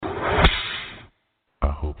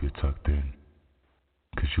you're tucked in,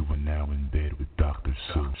 'cause you are now in bed with Dr.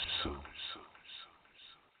 Sue.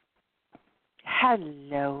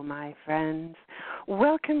 Hello, my friends.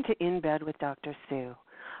 Welcome to In Bed with Dr. Sue.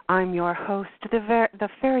 I'm your host, the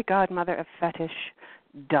fairy godmother of Fetish,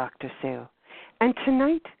 Dr. Sue. And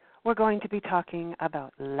tonight we're going to be talking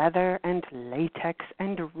about leather and latex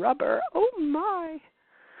and rubber. Oh, my.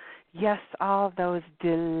 Yes, all those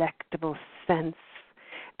delectable scents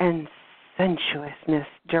and sensuousness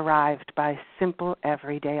derived by simple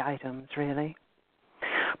everyday items, really.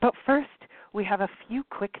 But first, we have a few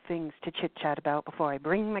quick things to chit-chat about before I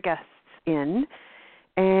bring my guests in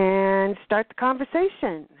and start the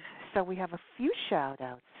conversation. So we have a few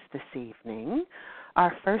shout-outs this evening.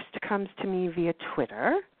 Our first comes to me via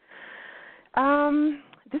Twitter.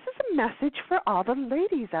 This is a message for all the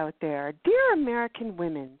ladies out there. Dear American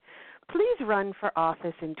women, please run for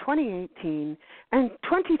office in 2018 and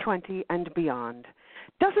 2020 and beyond.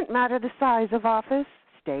 Doesn't matter the size of office,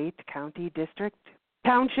 state, county, district,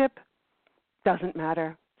 township, doesn't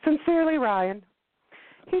matter. Sincerely, Ryan.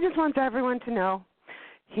 He just wants everyone to know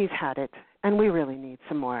he's had it, and we really need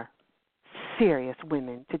some more serious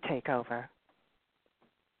women to take over.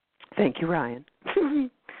 Thank you, Ryan.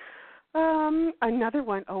 Another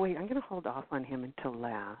one. Oh, wait, I'm going to hold off on him until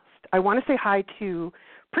last. I want to say hi to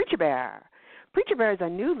Preacher Bear. Preacher Bear is a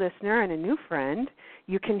new listener and a new friend.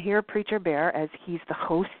 You can hear Preacher Bear as he's the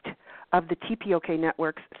host of the TPOK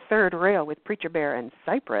Network's Third Rail with Preacher Bear and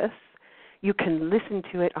Cypress. You can listen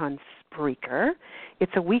to it on Spreaker.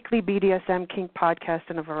 It's a weekly BDSM kink podcast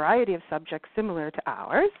on a variety of subjects similar to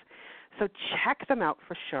ours. So check them out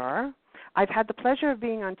for sure. I've had the pleasure of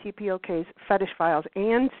being on TPOK's Fetish Files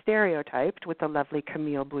and Stereotyped with the lovely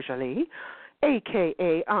Camille Bourgeois,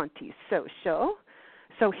 a.k.a. Auntie Social.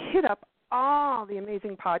 So hit up all the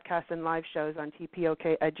amazing podcasts and live shows on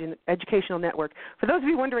TPOK Educational Network. For those of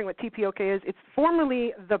you wondering what TPOK is, it's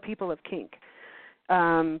formerly the People of Kink,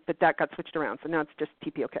 but that got switched around, so now it's just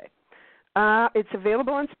TPOK. It's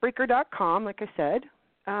available on Spreaker.com, like I said.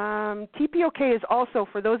 TPOK is also,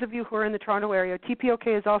 for those of you who are in the Toronto area,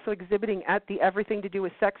 TPOK is also exhibiting at the Everything to Do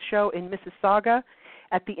with Sex show in Mississauga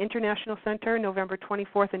at the International Center, November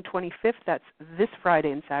 24th and 25th. That's this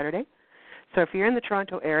Friday and Saturday. So if you're in the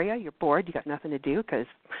Toronto area, you're bored, you got nothing to do because,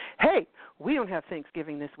 hey, we don't have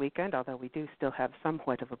Thanksgiving this weekend, although we do still have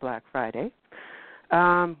somewhat of a Black Friday.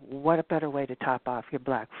 What a better way to top off your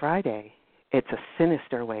Black Friday. It's a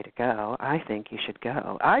sinister way to go. I think you should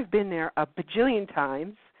go. I've been there a bajillion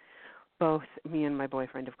times. Both me and my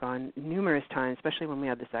boyfriend have gone numerous times, especially when we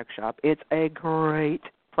had the sex shop. It's a great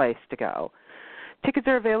place to go. Tickets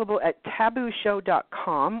are available at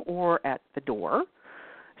tabooshow.com or at the door.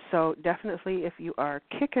 So definitely if you are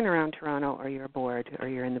kicking around Toronto or you're bored or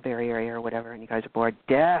you're in the Barrie area or whatever and you guys are bored,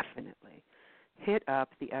 definitely hit up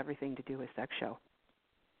the Everything to Do with Sex show.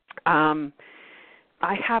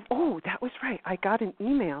 That was right. I got an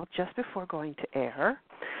email just before going to air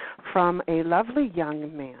from a lovely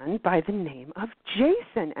young man by the name of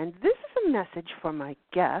Jason. And this is a message for my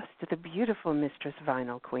guest, the beautiful Mistress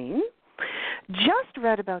Vinyl Queen. Just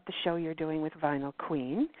read about the show you're doing with Vinyl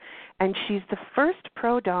Queen, and she's the first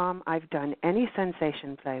pro-dom I've done any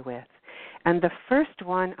sensation play with, and the first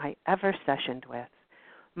one I ever sessioned with.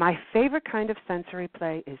 My favorite kind of sensory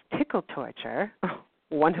play is tickle torture,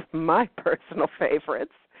 one of my personal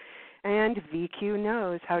favorites, and VQ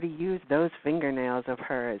knows how to use those fingernails of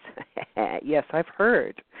hers. Yes, I've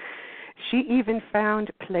heard. She even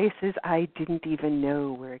found places I didn't even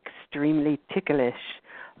know were extremely ticklish,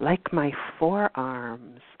 like my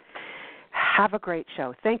forearms. Have a great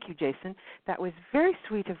show. Thank you, Jason. That was very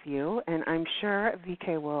sweet of you, and I'm sure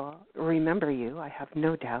VK will remember you. I have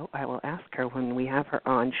no doubt. I will ask her when we have her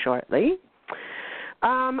on shortly.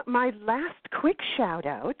 My last quick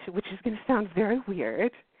shout-out, which is going to sound very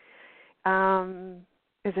weird,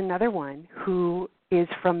 is another one who is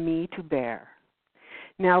from me to Bear.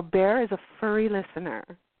 Now, Bear is a furry listener,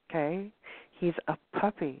 okay? He's a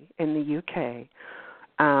puppy in the UK.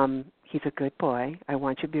 He's a good boy. I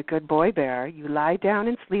want you to be a good boy, Bear. You lie down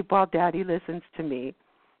and sleep while Daddy listens to me.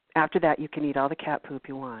 After that, you can eat all the cat poop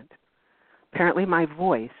you want. Apparently, my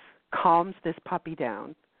voice calms this puppy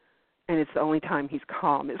down, and it's the only time he's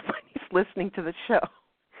calm is when he's listening to the show.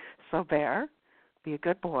 So, Bear, be a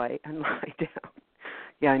good boy and lie down.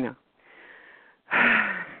 Yeah, I know.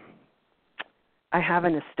 I have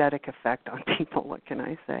an aesthetic effect on people, what can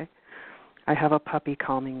I say? I have a puppy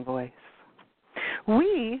calming voice.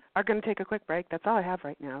 We are going to take a quick break. That's all I have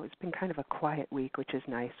right now. It's been kind of a quiet week, which is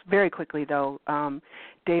nice. Very quickly, though,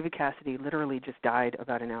 David Cassidy literally just died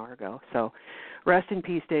about an hour ago. So rest in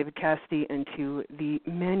peace, David Cassidy, and to the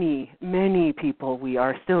many, many people we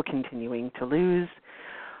are still continuing to lose.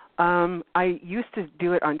 I used to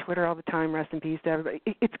do it on Twitter all the time, rest in peace to everybody.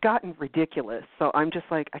 It's gotten ridiculous, so I'm just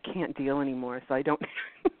like, I can't deal anymore, so I don't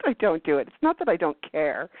I don't do it. It's not that I don't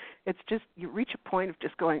care. It's just you reach a point of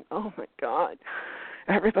just going, oh, my God,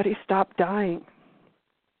 everybody stop dying.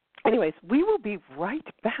 Anyways, we will be right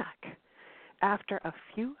back after a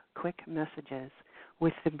few quick messages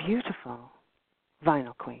with the beautiful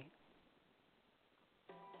Vinyl Queen.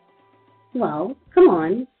 Well, come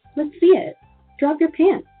on, let's see it. Drop your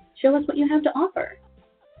pants. Show us what you have to offer.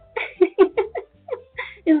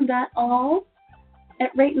 Isn't that all?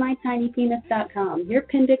 At RateMyTinyPenis.com, your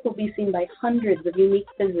Pindic will be seen by hundreds of unique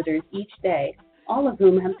visitors each day, all of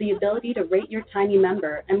whom have the ability to rate your tiny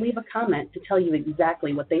member and leave a comment to tell you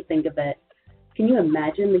exactly what they think of it. Can you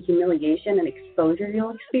imagine the humiliation and exposure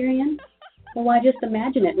you'll experience? Well, why just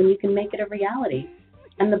imagine it when you can make it a reality?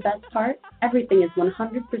 And the best part, everything is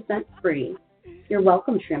 100% free. You're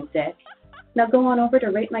welcome, Shrimp Dick. Now go on over to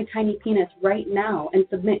Rate My Tiny Penis right now and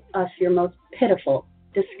submit us your most pitiful,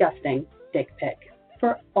 disgusting dick pic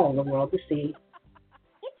for all the world to see.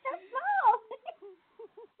 It's so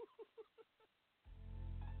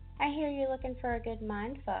small. I hear you're looking for a good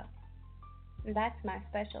mind fuck. That's my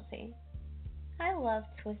specialty. I love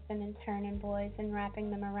twisting and turning boys and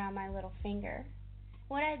wrapping them around my little finger.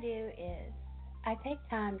 What I do is I take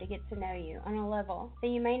time to get to know you on a level that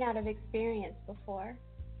you may not have experienced before.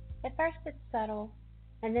 At first it's subtle,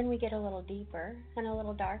 and then we get a little deeper and a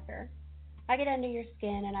little darker. I get under your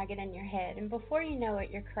skin and I get in your head, and before you know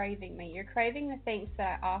it, you're craving me. You're craving the things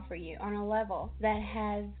that I offer you on a level that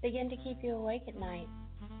has begun to keep you awake at night.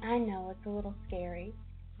 I know it's a little scary.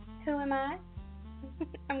 Who am I?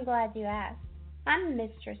 I'm glad you asked. I'm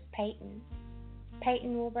Mistress Peyton.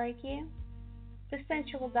 Peyton will break you? The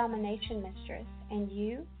sensual domination mistress. And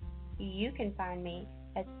you can find me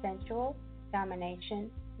at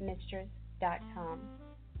sensualdominationmistress.com.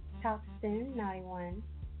 Talk soon, Naughty One.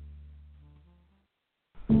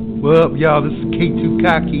 What up, y'all? This is K2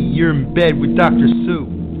 Cocky. You're in bed with Dr. Sue.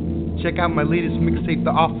 Check out my latest mixtape,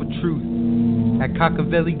 The Awful Truth, at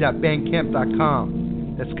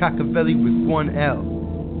cockavelli.bandcamp.com. That's Cockavelli with one L.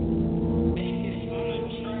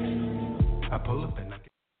 I pull up and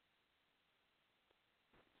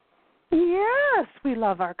Yes, we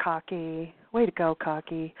love our Cocky. Way to go,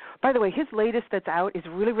 Cocky. By the way, his latest that's out is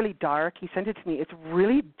really, really dark. He sent it to me. It's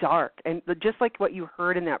really dark, and just like what you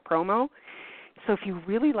heard in that promo. So if you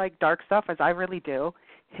really like dark stuff, as I really do,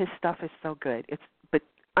 his stuff is so good. But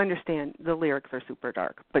understand, the lyrics are super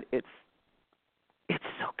dark, but it's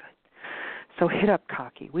so good. So hit up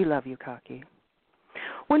Cocky. We love you, Cocky.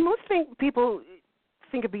 When most people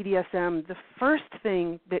think of BDSM, the first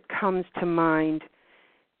thing that comes to mind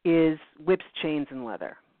is whips, chains, and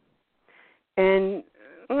leather. And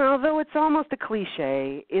although it's almost a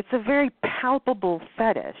cliché, it's a very palpable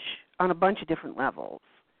fetish on a bunch of different levels.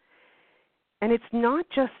 And it's not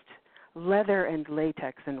just leather and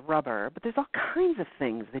latex and rubber, but there's all kinds of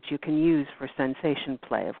things that you can use for sensation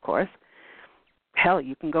play, of course. Hell,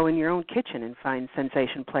 you can go in your own kitchen and find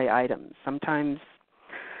sensation play items. Sometimes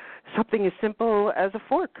something as simple as a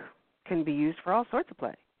fork can be used for all sorts of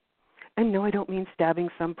play. And no, I don't mean stabbing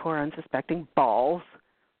some poor unsuspecting balls,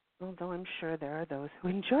 although I'm sure there are those who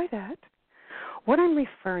enjoy that. What I'm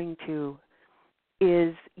referring to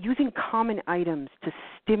is using common items to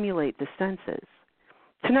stimulate the senses.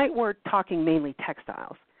 Tonight we're talking mainly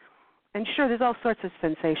textiles. And sure, there's all sorts of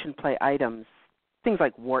sensation play items, things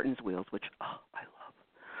like Wharton's wheels, which, I love.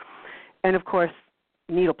 And, of course,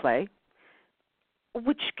 needle play,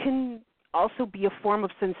 which can also be a form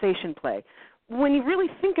of sensation play. When you really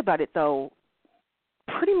think about it, though,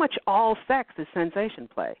 pretty much all sex is sensation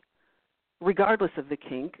play, regardless of the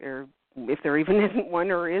kink or if there even isn't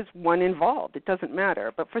one or is one involved. It doesn't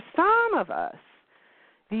matter. But for some of us,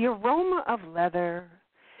 the aroma of leather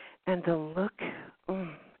and the look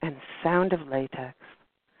and sound of latex,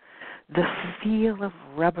 the feel of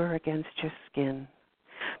rubber against your skin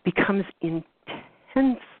becomes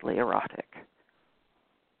intensely erotic.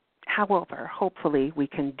 However, hopefully we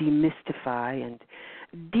can demystify and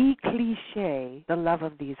de-cliché the love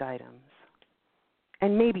of these items.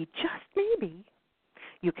 And maybe, just maybe,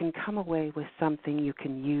 you can come away with something you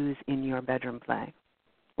can use in your bedroom play.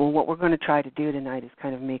 Well, what we're going to try to do tonight is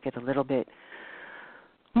kind of make it a little bit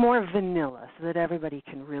more vanilla so that everybody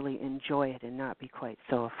can really enjoy it and not be quite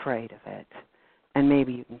so afraid of it. And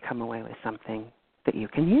maybe you can come away with something that you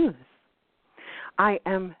can use. I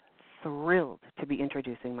am thrilled to be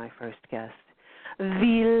introducing my first guest,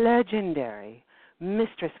 the legendary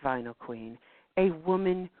Mistress Vinyl Queen, a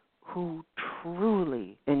woman who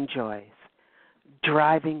truly enjoys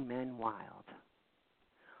driving men wild.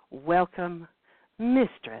 Welcome,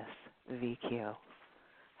 Mistress VQ.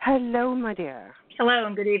 Hello, my dear. Hello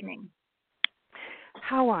and good evening.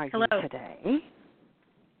 How are Hello. you today?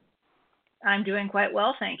 I'm doing quite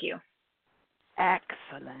well, thank you.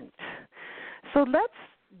 Excellent. So let's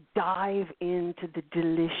dive into the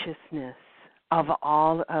deliciousness of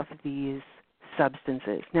all of these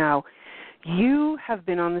substances. Now, you have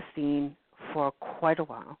been on the scene for quite a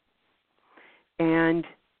while, and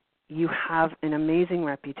you have an amazing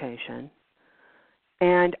reputation.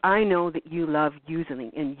 And I know that you love using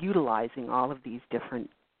and utilizing all of these different,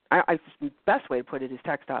 the best way to put it is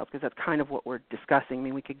textiles, because that's kind of what we're discussing. I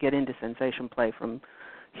mean, we could get into sensation play from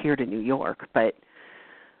here to New York, but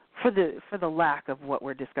for the lack of what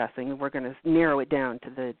we're discussing, we're going to narrow it down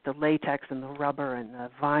to the latex and the rubber and the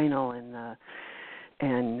vinyl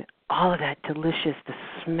and all of that delicious, the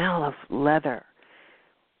smell of leather.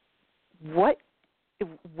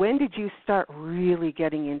 When did you start really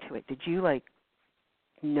getting into it? Did you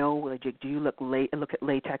do you look at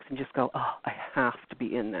latex and just go, oh, I have to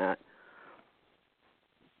be in that?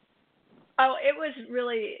 Oh, it was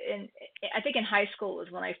really I think in high school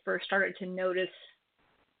was when I first started to notice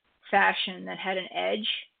fashion that had an edge,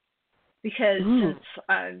 because since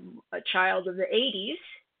I'm a child of the 80s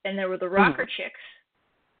and there were the rocker chicks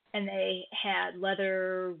and they had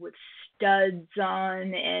leather with studs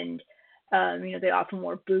on and they often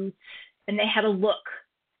wore boots and they had a look,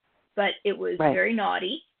 but it was very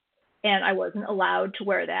naughty and I wasn't allowed to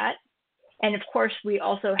wear that. And of course we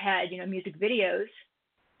also had music videos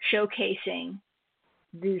showcasing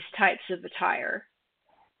these types of attire.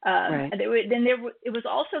 And it was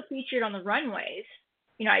also featured on the runways.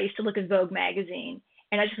 I used to look at Vogue magazine,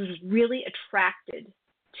 and I just was really attracted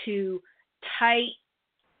to tight,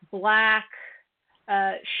 black,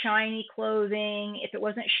 shiny clothing. If it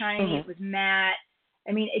wasn't shiny, it was matte.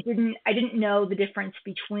 I mean, I didn't know the difference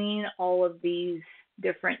between all of these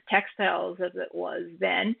different textiles as it was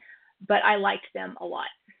then, but I liked them a lot.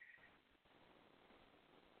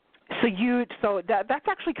 So that's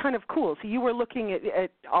actually kind of cool. So you were looking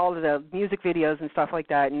at all of the music videos and stuff like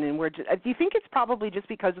that, and then do you think it's probably just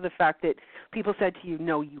because of the fact that people said to you,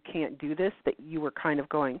 no, you can't do this, that you were kind of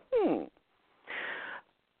going,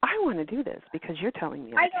 I want to do this because you're telling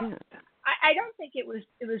me I can't? I don't think it was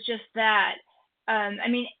just that.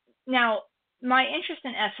 Now my interest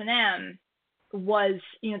in S&M was,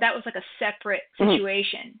 that was like a separate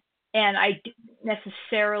situation, and I didn't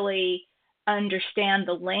necessarily understand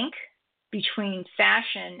the link between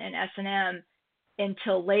fashion and S&M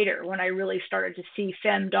until later, when I really started to see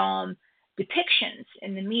femdom depictions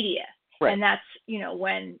in the media. And that's,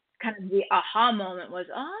 when kind of the aha moment was,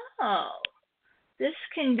 oh, this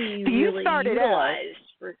can be really utilized.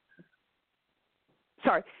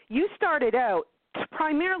 You started out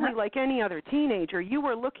primarily like any other teenager. You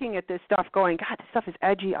were looking at this stuff going, God, this stuff is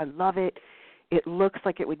edgy. I love it. It looks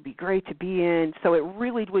like it would be great to be in. So it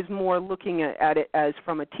really was more looking at it as,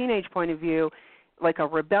 from a teenage point of view, like a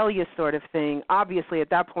rebellious sort of thing. Obviously, at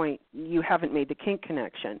that point, you haven't made the kink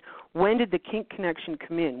connection. When did the kink connection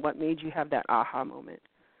come in? What made you have that aha moment?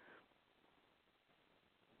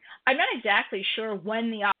 I'm not exactly sure when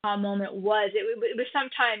the aha moment was. It was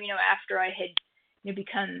sometime, after I had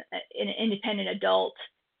become an independent adult.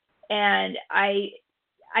 And I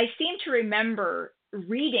seem to remember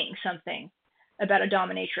reading something about a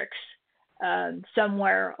dominatrix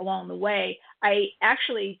somewhere along the way. I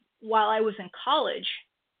actually, while I was in college,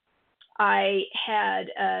 I had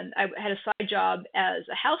a side job as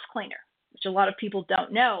a house cleaner, which a lot of people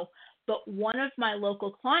don't know. But one of my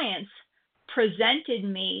local clients presented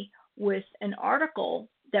me with an article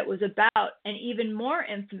that was about an even more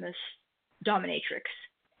infamous dominatrix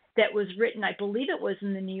that was written, I believe it was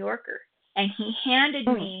in the New Yorker, and he handed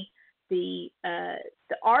me the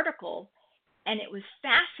article. And it was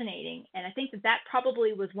fascinating, and I think that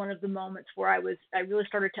probably was one of the moments where I really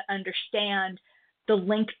started to understand the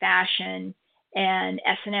link fashion and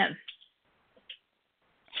S&M.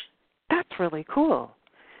 That's really cool.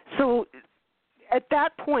 So at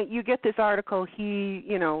that point, you get this article.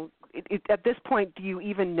 At this point, do you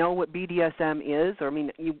even know what BDSM is? Or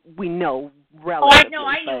we know relatively. Oh,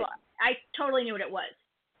 I knew. I totally knew what it was.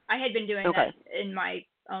 I had been doing that in my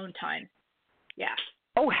own time. Yeah.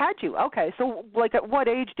 Oh, had you? Okay. So, at what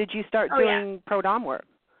age did you start doing pro dom work?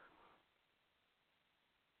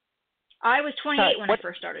 I was 28 when I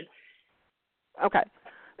first started. Okay.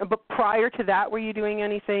 But prior to that, were you doing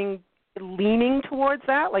anything leaning towards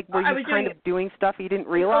that? Like, were you kind of doing stuff you didn't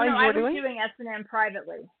realize you were doing? I was doing S&M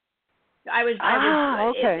privately.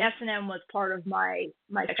 Okay. S&M was part of my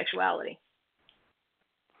sexuality.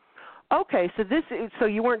 Okay, so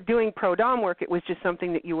you weren't doing pro-dom work. It was just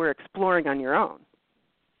something that you were exploring on your own.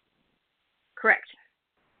 Correct.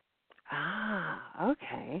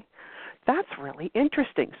 Okay. That's really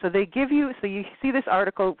interesting. So they give you, so you see this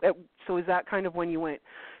article, so is that kind of when you went,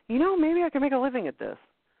 maybe I can make a living at this?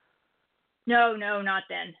 No, not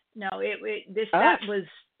then. No, that was,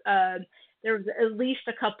 there was at least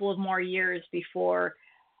a couple of more years before.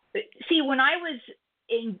 See, when I was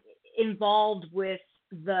involved with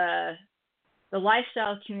the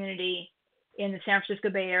lifestyle community in the San Francisco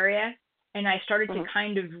Bay Area, and I started to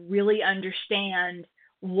kind of really understand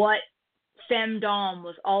what femdom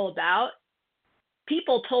was all about,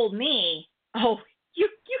 people told me, oh, you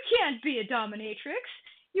can't be a dominatrix.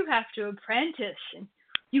 You have to apprentice and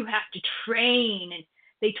you have to train. And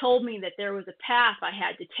they told me that there was a path I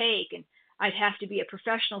had to take and I'd have to be a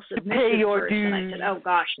professional submissive first. And I said, oh,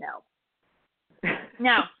 gosh, no.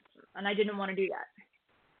 No. And I didn't want to do that.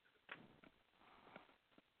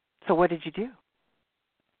 So what did you do?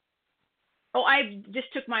 Oh, I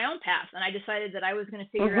just took my own path, and I decided that I was going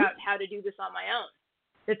to figure out how to do this on my own.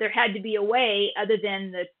 That there had to be a way other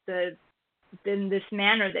than than this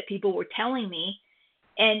manner that people were telling me.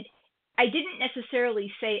 And I didn't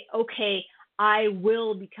necessarily say, okay, I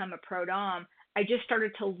will become a pro-dom. I just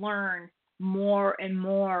started to learn more and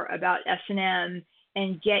more about S&M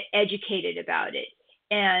and get educated about it.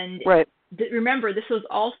 And remember, this was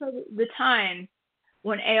also the time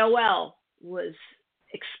when AOL was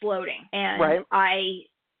exploding, and I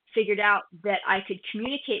figured out that I could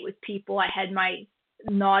communicate with people. I had my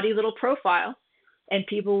naughty little profile, and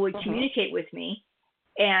people would communicate with me,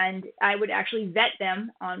 and I would actually vet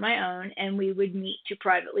them on my own, and we would meet to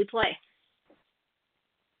privately play.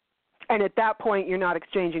 And at that point, you're not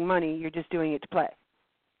exchanging money; you're just doing it to play,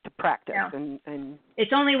 to practice, and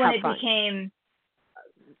it's only when it fun. became.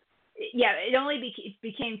 Yeah, it only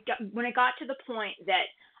became when it got to the point that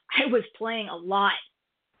I was playing a lot.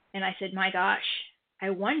 And I said, my gosh, I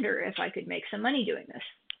wonder if I could make some money doing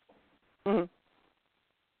this.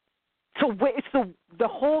 So the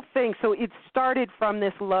whole thing, so it started from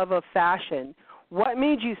this love of fashion. What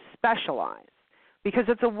made you specialize? Because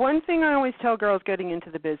it's the one thing I always tell girls getting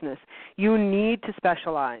into the business. You need to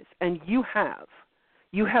specialize, and you have.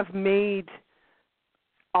 You have made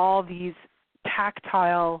all these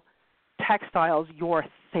tactile textiles your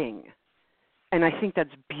thing. And I think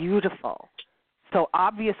that's beautiful. So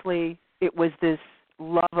obviously it was this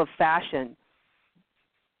love of fashion.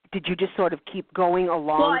 Did you just sort of keep going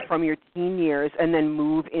along from your teen years and then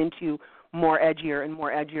move into more edgier and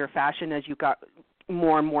more edgier fashion as you got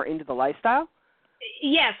more and more into the lifestyle?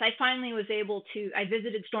 Yes, I finally was able to. I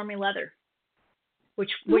visited Stormy Leather,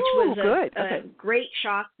 which was a great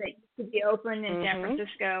shop that used to be open in San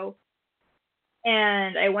Francisco.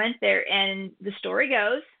 And I went there, and the story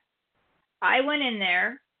goes, I went in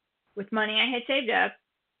there with money I had saved up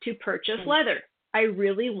to purchase leather. I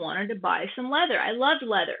really wanted to buy some leather. I loved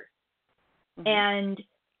leather. And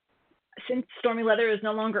since Stormy Leather is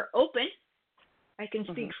no longer open, I can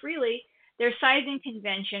speak freely, their sizing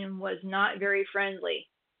convention was not very friendly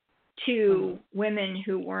to women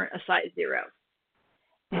who weren't a size 0.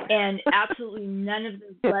 And absolutely none of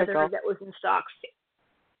the leather that was in stock.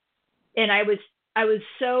 And I was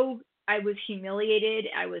humiliated.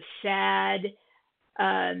 I was sad.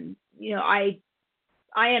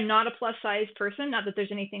 I am not a plus size person. Not that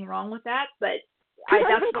there's anything wrong with that, but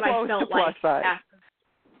that's what I felt like.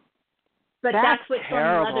 But that's what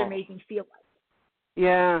Stormy Leather made me feel like.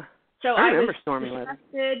 Yeah. So I remember Stormy Leather.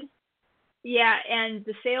 Yeah, and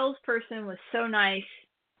the salesperson was so nice,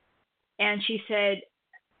 and she said,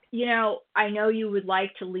 I know you would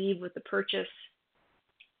like to leave with the purchase.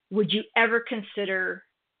 Would you ever consider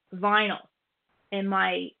vinyl? And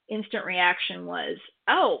my instant reaction was,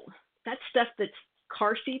 oh, that's stuff that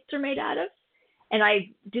car seats are made out of. And I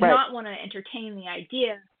did not want to entertain the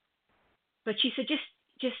idea. But she said,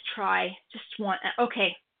 just try. Just one.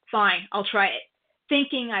 Okay, fine, I'll try it.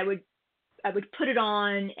 Thinking I would put it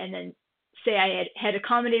on and then say I had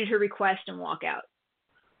accommodated her request and walk out.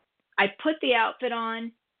 I put the outfit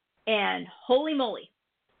on, and holy moly,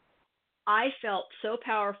 I felt so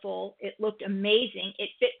powerful. It looked amazing. It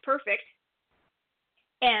fit perfect.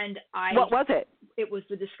 And what was it? It was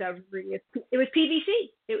the discovery. It was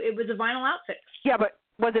PVC. It was a vinyl outfit. Yeah, but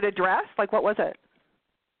was it a dress? Like, what was it?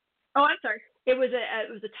 Oh, I'm sorry. It was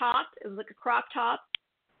a top. It was like a crop top,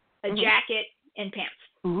 a jacket, and pants.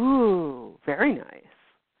 Ooh, very nice.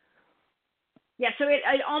 Yeah, so it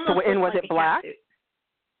almost So, and was looked like it a black? catsuit.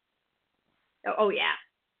 Oh yeah.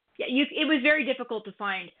 Yeah, it was very difficult to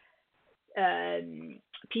find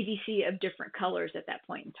PVC of different colors at that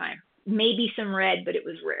point in time. Maybe some red, but it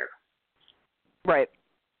was rare. Right.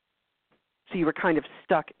 So you were kind of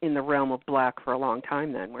stuck in the realm of black for a long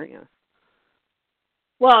time then, weren't you?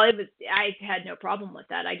 Well, I had no problem with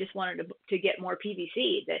that. I just wanted to get more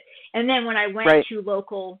PVC. And then when I went to the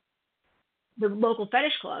local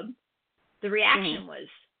fetish club, the reaction was,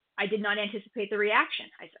 I did not anticipate the reaction.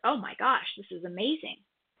 I said, oh my gosh, this is amazing.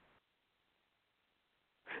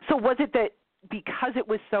 So was it that because it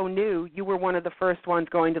was so new, you were one of the first ones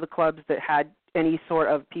going to the clubs that had any sort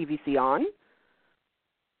of PVC on?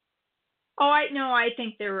 Oh, I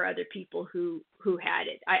think there were other people who had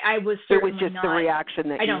it. I was certainly not. It was just the reaction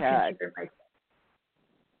that you had. I don't consider myself.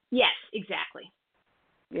 Yes, exactly.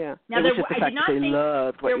 Yeah. Now, it was just the fact that they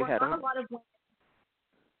loved what you had on.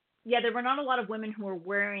 There were not a lot of women who were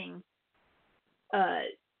wearing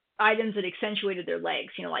items that accentuated their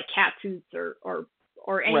legs, like catsuits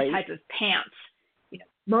or any type of pants.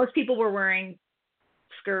 Most people were wearing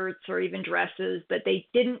skirts or even dresses, but it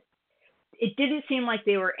didn't seem like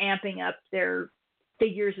they were amping up their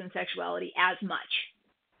figures and sexuality as much.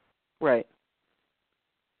 Right.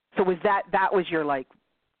 So was that was your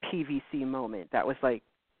PVC moment? That was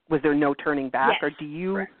was there no turning back? Yes,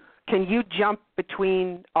 or can you jump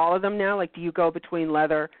between all of them now? Do you go between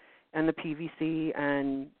leather and the PVC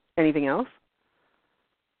and anything else?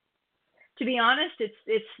 To be honest,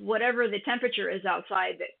 it's whatever the temperature is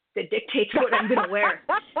outside that dictates what I'm going to wear.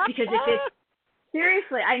 Because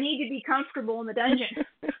seriously, I need to be comfortable in the dungeon.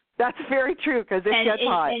 That's very true, because it gets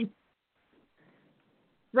hot.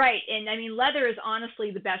 Right, and I mean, leather is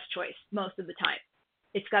honestly the best choice most of the time.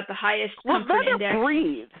 It's got the highest comfort index. Leather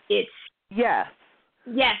breathes. Yes.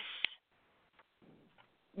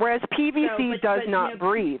 Whereas PVC does not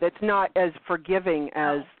breathe. It's not as forgiving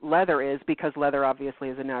as leather is, because leather obviously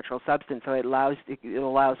is a natural substance, so it allows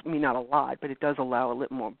not a lot, but it does allow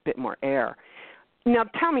a bit more air. Now,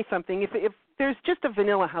 tell me something. If there's just a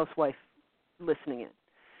vanilla housewife listening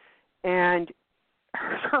in, and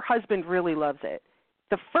her husband really loves it,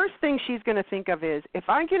 the first thing she's going to think of is, if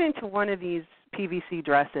I get into one of these PVC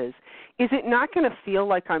dresses, is it not going to feel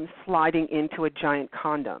like I'm sliding into a giant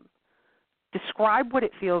condom? Describe what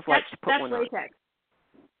it feels like to put one on. That's latex.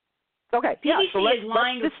 Okay, PVC so is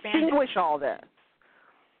lined with spandex. Distinguish all this.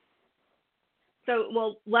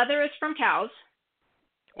 So, leather is from cows.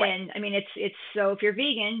 Right. And I mean, it's so if you're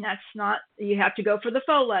vegan, you have to go for the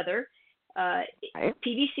faux leather.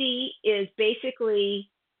 PVC is basically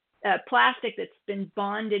plastic that's been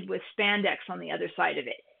bonded with spandex on the other side of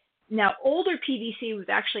it. Now, older PVC was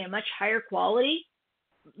actually a much higher quality.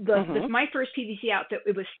 My first PVC outfit,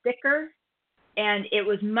 it was thicker and it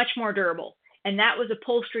was much more durable, and that was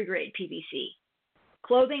upholstery grade PVC.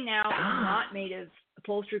 Clothing now is not made of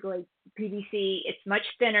upholstery grade PVC. It's much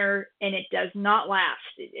thinner and it does not last.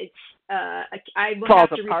 I will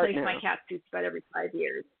have to replace my catsuits about every 5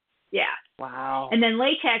 years. Yeah. Wow. And then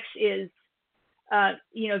latex is,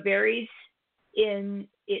 varies in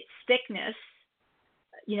its thickness.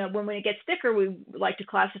 When it gets thicker, we like to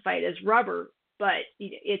classify it as rubber, but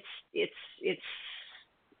it's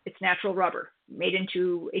natural rubber made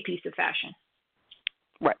into a piece of fashion.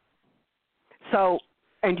 Right. So,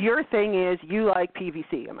 and your thing is you like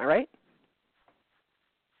PVC, am I right?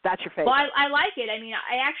 That's your favorite. Well, I like it. I mean,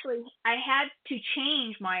 I had to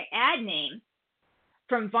change my ad name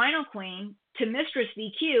from Vinyl Queen to Mistress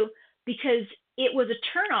VQ because it was a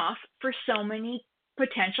turnoff for so many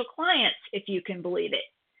potential clients, if you can believe it.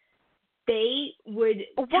 They would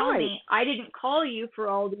tell me, I didn't call you for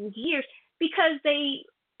all these years, because they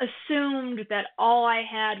assumed that all I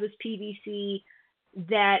had was PVC,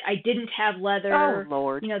 that I didn't have leather. Oh,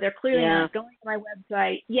 Lord. They're clearly not going to my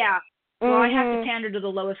website. Yeah. Well, I have to pander to the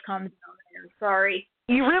lowest common denominator. Sorry.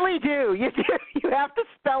 You really do. You do. You have to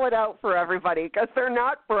spell it out for everybody, because they're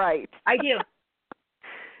not bright. I do.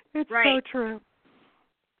 It's so true.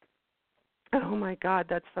 Oh, my God,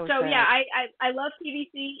 that's so sad. So, yeah, I love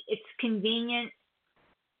PVC. It's convenient.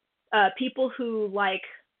 People who like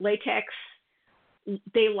latex,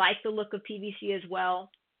 they like the look of PVC as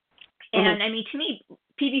well. And, I mean, to me,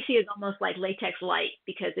 PVC is almost like latex light,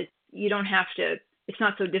 because it's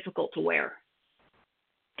not so difficult to wear.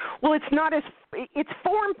 Well, it's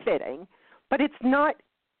form-fitting, but it's not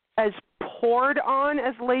as poured on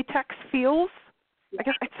as latex feels. I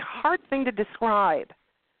guess it's a hard thing to describe.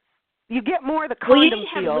 You get more of the condom feel. Well, you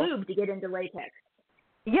need to have lube to get into latex.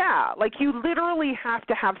 Yeah, you literally have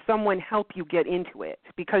to have someone help you get into it,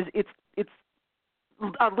 because it's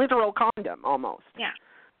a literal condom almost. Yeah.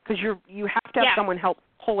 because you have to have someone help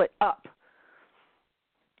pull it up.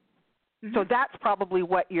 Mm-hmm. So that's probably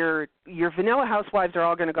what your vanilla housewives are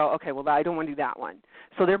all going to go, okay, well, I don't want to do that one.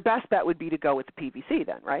 So their best bet would be to go with the PVC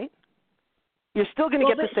then, right? You're still going to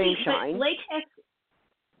get the same shine. But latex,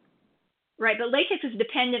 right, but latex is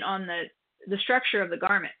dependent on the structure of the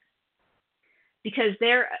garment. Because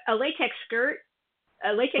a latex skirt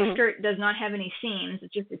does not have any seams.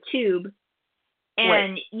 It's just a tube.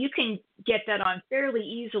 And you can get that on fairly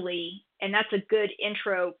easily, and that's a good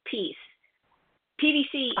intro piece.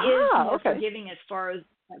 PVC is more forgiving as far as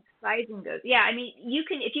like sizing goes. Yeah, I mean,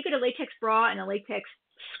 if you get a latex bra and a latex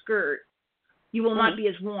skirt, you will not be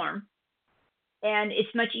as warm, and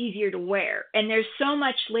it's much easier to wear. And there's so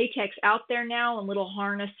much latex out there now, and little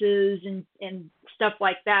harnesses and stuff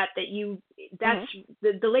like that the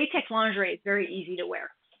latex lingerie is very easy to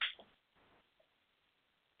wear.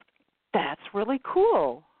 That's really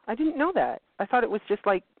cool. I didn't know that. I thought it was just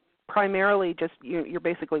like primarily just you're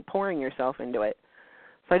basically pouring yourself into it.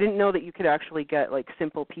 So I didn't know that you could actually get like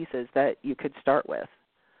simple pieces that you could start with,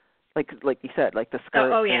 like you said, like the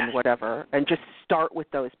skirt and whatever, and just start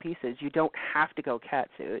with those pieces. You don't have to go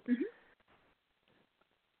catsuit. Mm-hmm.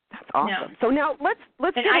 That's awesome. No. So now let's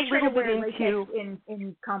get a little bit into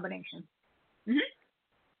in combination.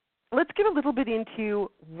 Mm-hmm. Let's get a little bit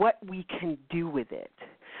into what we can do with it.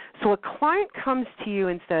 So a client comes to you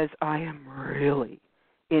and says, I am really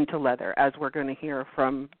into leather, as we're going to hear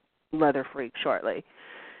from Leatherfreak shortly.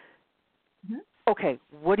 Mm-hmm. Okay,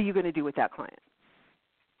 what are you going to do with that client?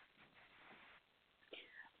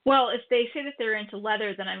 Well, if they say that they're into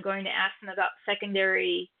leather, then I'm going to ask them about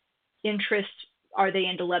secondary interests. Are they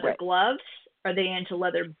into leather gloves? Are they into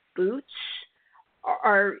leather boots?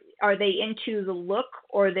 Are they into the look,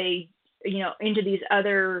 or are they, into these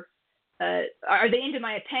other? Are they into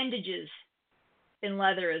my appendages in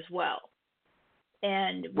leather as well?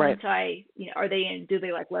 And once do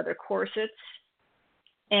they like leather corsets?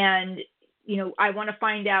 And I want to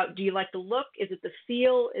find out, do you like the look? Is it the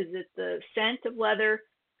feel? Is it the scent of leather?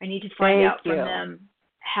 I need to find out from them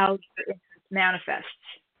how their interest manifests.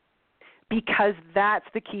 Because that's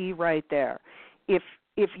the key right there.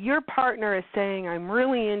 If your partner is saying, I'm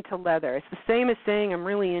really into leather, it's the same as saying I'm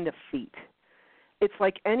really into feet. It's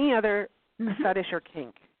like any other fetish or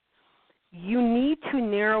kink. You need to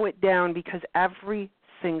narrow it down because every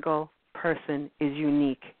single person is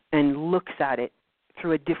unique and looks at it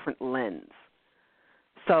through a different lens.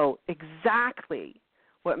 So exactly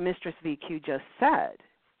what Mistress VQ just said.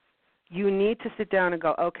 You need to sit down and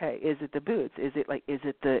go, okay, is it the boots?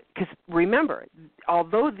 Because remember,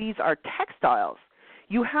 although these are textiles,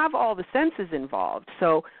 you have all the senses involved.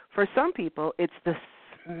 So for some people, it's the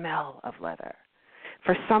smell of leather.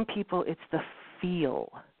 For some people, it's the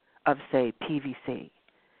feel of, say, PVC.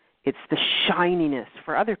 It's the shininess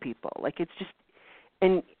for other people. Like it's just,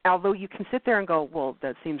 and although you can sit there and go, well,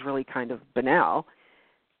 that seems really kind of banal,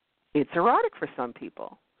 it's erotic for some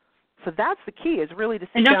people. So that's the key, is really to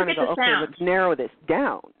sit down and go, okay, let's narrow this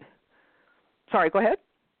down. Sorry, go ahead.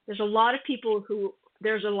 There's a lot of people who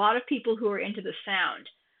are into the sound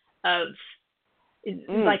of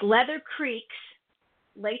like leather creaks.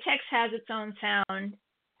 Latex has its own sound.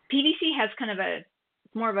 PVC has kind of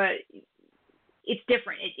it's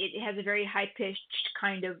different. It has a very high-pitched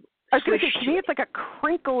kind of swish. To me, it's like a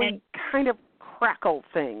crinkly kind of crackle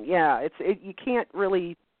thing. Yeah, you can't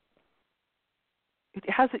really. It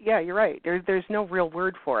has it. Yeah, you're right. There's no real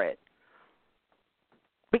word for it.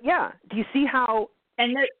 But yeah, do you see how?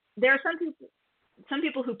 And there are some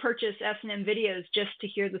people who purchase S&M videos just to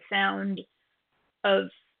hear the sound of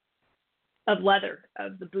leather,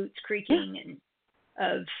 of the boots creaking, and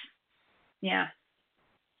of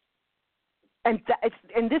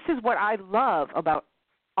And this is what I love about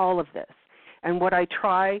all of this, and what I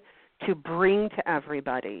try to bring to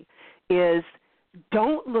everybody is,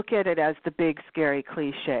 don't look at it as the big scary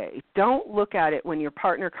cliche. Don't look at it when your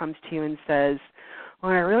partner comes to you and says,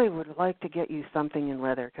 well, I really would like to get you something in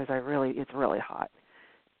leather because it's really hot.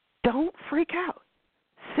 Don't freak out.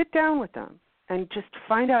 Sit down with them and just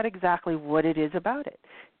find out exactly what it is about it.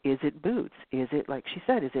 Is it boots? Is it, like she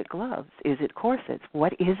said, is it gloves? Is it corsets?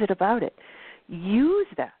 What is it about it? Use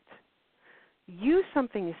that. Use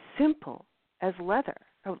something as simple as leather.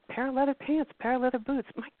 A pair of leather pants, a pair of leather boots.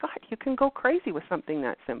 My God, you can go crazy with something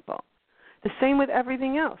that simple. The same with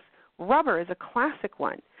everything else. Rubber is a classic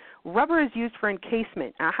one. Rubber is used for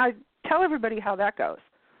encasement. Tell everybody how that goes.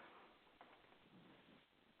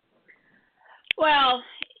 Well,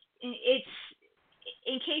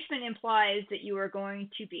 encasement implies that you are going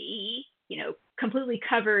to be, completely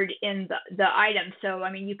covered in the item. So,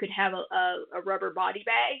 I mean, you could have a rubber body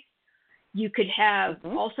bag, You could have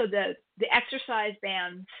also the exercise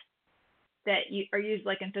bands that are used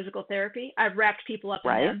like in physical therapy. I've wrapped people up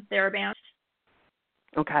in them, TheraBands.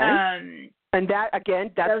 Okay. And that,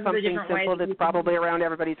 again, that's something simple that's probably around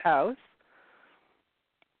everybody's house.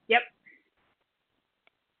 Yep.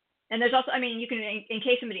 And there's also, I mean, you can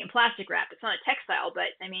encase somebody in plastic wrap. It's not a textile, but,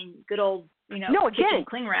 I mean, good old, kitchen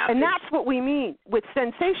cling wrap. And that's what we mean. With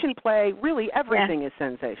sensation play, really everything is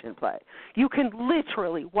sensation play. You can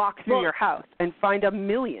literally walk through your house and find a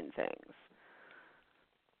million things.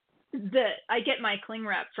 I get my cling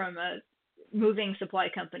wrap from moving supply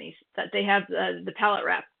companies that they have the pallet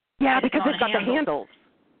wrap. Yeah, because it's got the handles.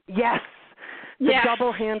 Yes. The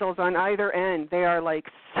double handles on either end, they are like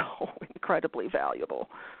so incredibly valuable.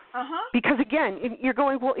 Because again, you're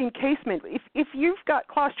going, well, encasement. If you've got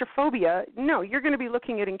claustrophobia, no, you're going to be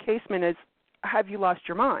looking at encasement as, have you lost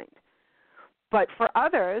your mind? But for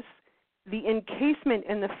others, the encasement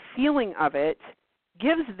and the feeling of it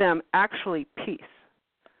gives them actually peace.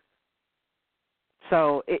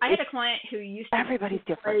 So I had a client who used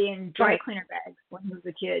to play in dry cleaner bags when he was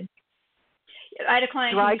a kid. I had a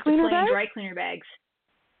client who used to play in dry cleaner bags.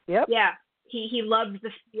 Yep. Yeah. He loved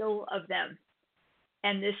the feel of them.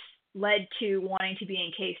 And this led to wanting to be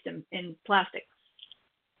encased in plastic.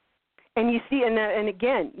 And you see, and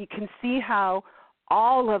again, you can see how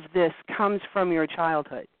all of this comes from your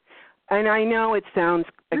childhood. And I know it sounds,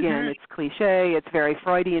 again, it's cliche, it's very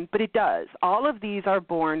Freudian, but it does. All of these are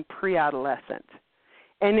born pre-adolescent.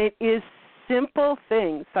 And it is simple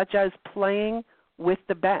things such as playing with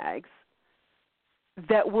the bags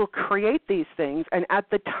that will create these things. And at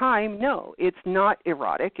the time, no, it's not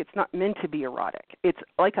erotic. It's not meant to be erotic. It's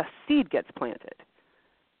like a seed gets planted.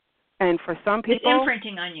 And for some people, it's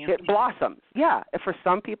imprinting on you. It blossoms. Yeah. For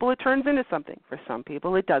some people, it turns into something. For some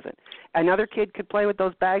people, it doesn't. Another kid could play with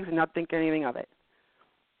those bags and not think anything of it.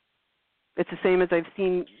 It's the same as I've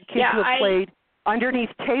seen kids who have played underneath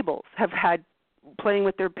tables, have had playing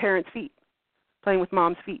with their parents' feet, playing with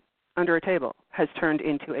mom's feet under a table has turned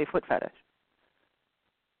into a foot fetish.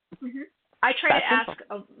 I try to ask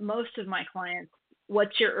most of my clients,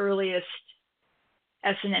 what's your earliest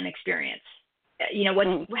S&M experience?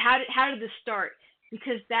 How did this start?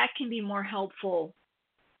 Because that can be more helpful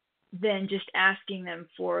than just asking them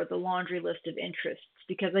for the laundry list of interests,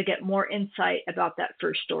 because I get more insight about that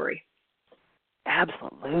first story.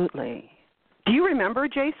 Absolutely. Do you remember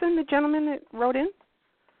Jason, the gentleman that wrote in?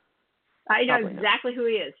 I know exactly who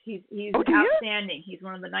he is. He's outstanding. He's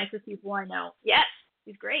one of the nicest people I know. Yes,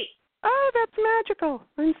 he's great. Oh, that's magical.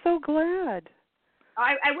 I'm so glad.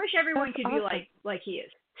 I wish everyone could be like he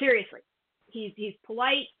is. Seriously. He's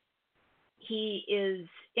polite. He is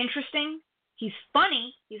interesting. He's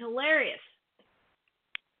funny. He's hilarious.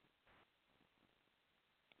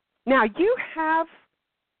 Now, you have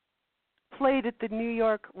played at the New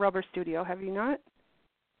York Rubber Studio, have you not?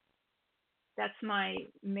 That's my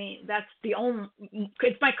main. That's the only.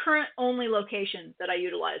 It's my current only location that I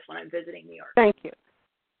utilize when I'm visiting New York. Thank you.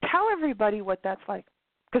 Tell everybody what that's like,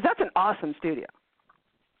 because that's an awesome studio.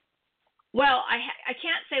 Well, I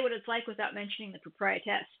can't say what it's like without mentioning the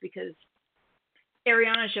proprietress, because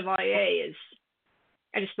Ariana Chevalier is.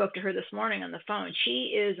 I just spoke to her this morning on the phone.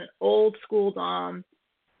 She is an old school dom,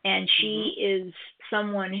 and she is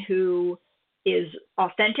someone who is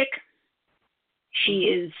authentic. She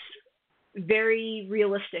is very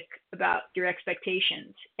realistic about your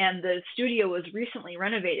expectations. And the studio was recently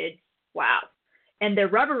renovated. Wow. And their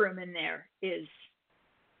rubber room in there is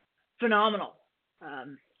phenomenal.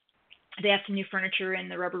 They have some new furniture in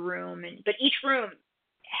the rubber room, but each room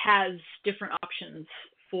has different options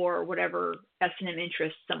for whatever S&M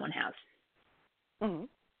interest someone has. So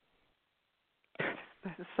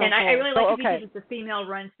and cool. I really like it because it's a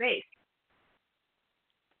female-run space.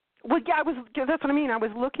 Well, yeah, that's what I mean. I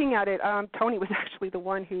was looking at it. Tony was actually the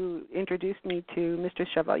one who introduced me to Mistress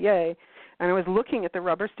Chevalier, and I was looking at the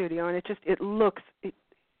rubber studio, and it looks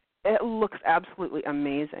absolutely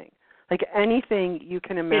amazing. Like anything you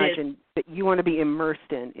can imagine that you want to be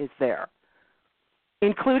immersed in is there,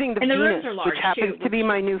 including the Venus, which happens to be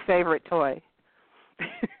my new favorite toy.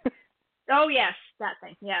 Oh yes, that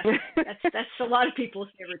thing. Yes, that's a lot of people's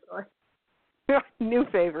favorite toy. New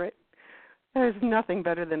favorite. There's nothing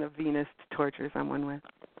better than a Venus to torture someone with.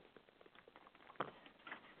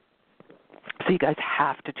 So you guys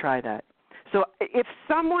have to try that. So if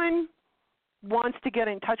someone wants to get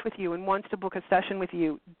in touch with you and wants to book a session with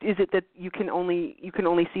you, is it that you can only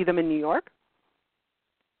see them in New York?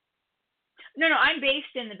 No, I'm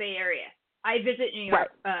based in the Bay Area. I visit New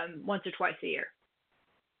York once or twice a year.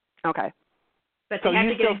 Okay. But they have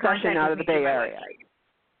to get in contact out of the Bay Area.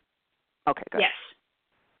 Website. Okay, good. Yes.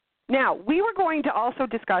 Now, we were going to also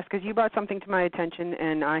discuss, because you brought something to my attention,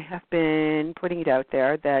 and I have been putting it out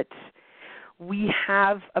there, that we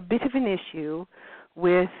have a bit of an issue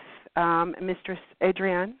with Mistress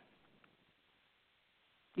Adrienne.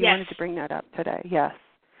 You wanted to bring that up today, yes.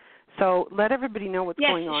 So let everybody know what's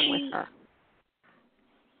going on with her.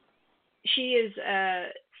 She is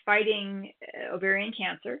fighting ovarian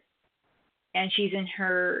cancer, and she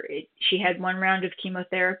had one round of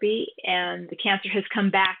chemotherapy, and the cancer has come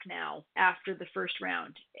back now after the first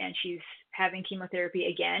round, and she's having chemotherapy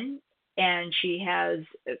again, and she has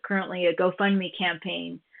currently a GoFundMe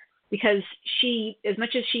campaign because she, as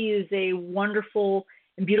much as she is a wonderful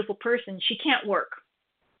and beautiful person, she can't work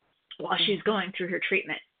while she's going through her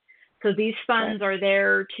treatment. So these funds are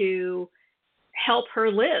there to help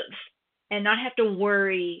her live and not have to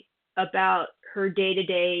worry about her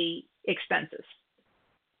day-to-day expenses.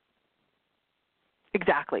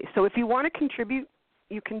 Exactly. So if you want to contribute,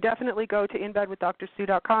 you can definitely go to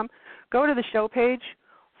inbedwithdrsue.com, go to the show page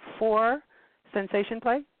for Sensation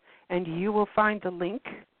Play, and you will find the link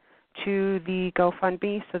to the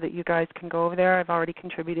GoFundMe so that you guys can go over there. I've already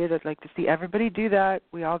contributed. I'd like to see everybody do that.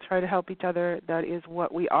 We all try to help each other. That is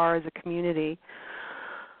what we are as a community.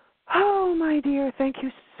 Oh, my dear, thank you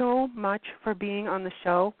so much for being on the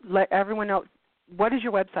show. Let everyone know. What is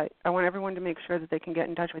your website? I want everyone to make sure that they can get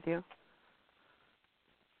in touch with you.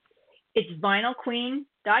 It's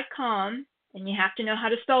vinylqueen.com, and you have to know how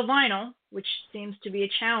to spell vinyl, which seems to be a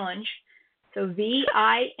challenge. So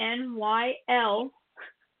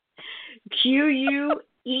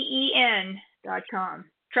vinylqueen.com.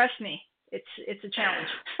 Trust me, it's a challenge.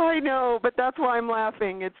 I know, but that's why I'm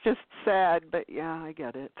laughing. It's just sad, but yeah, I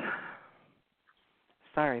get it.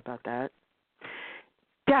 Sorry about that.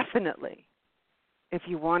 Definitely. If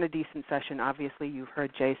you want a decent session, obviously you've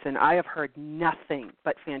heard Jason. I have heard nothing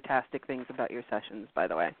but fantastic things about your sessions, by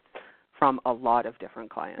the way, from a lot of different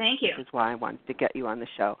clients. Thank you. Which is why I wanted to get you on the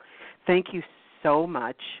show. Thank you so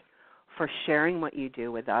much for sharing what you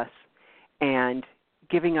do with us and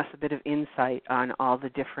giving us a bit of insight on all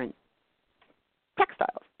the different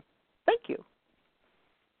textiles. Thank you.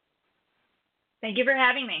 Thank you for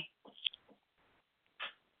having me.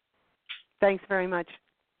 Thanks very much.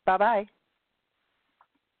 Bye-bye.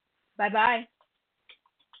 Bye-bye.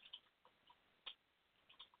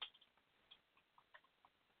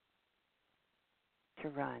 To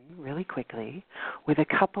run really quickly with a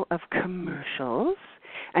couple of commercials.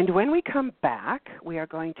 And when we come back, we are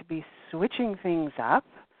going to be switching things up,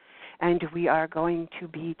 and we are going to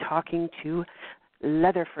be talking to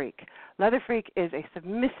Leatherfreak. Leatherfreak is a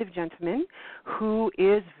submissive gentleman who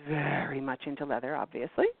is very much into leather,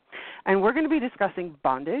 obviously. And we're going to be discussing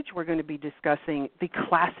bondage. We're going to be discussing the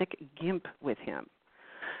classic GIMP with him.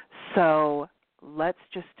 So let's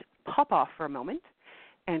just pop off for a moment,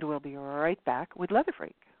 and we'll be right back with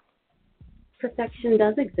Leatherfreak. Perfection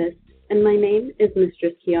does exist, and my name is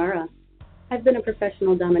Mistress Kiara. I've been a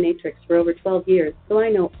professional dominatrix for over 12 years, so I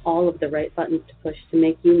know all of the right buttons to push to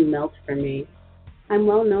make you melt for me. I'm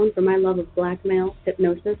well known for my love of blackmail,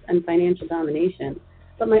 hypnosis, and financial domination,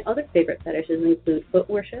 but my other favorite fetishes include foot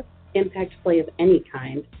worship, impact play of any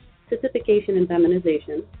kind, sissification and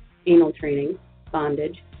feminization, anal training,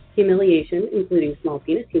 bondage, humiliation, including small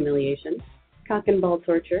penis humiliation, cock and ball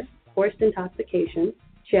torture, forced intoxication,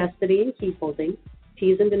 chastity and key holding,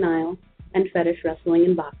 tease and denial, and fetish wrestling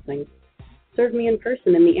and boxing. Serve me in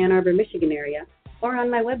person in the Ann Arbor, Michigan area, or on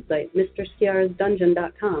my website,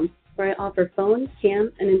 MistressKiara'sDungeon.com, where I offer phone,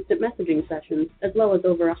 cam, and instant messaging sessions, as well as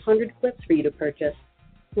over 100 clips for you to purchase.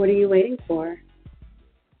 What are you waiting for?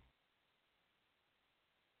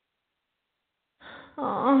 So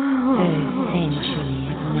sensually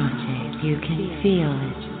hypnotic, you can feel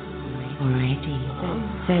it already.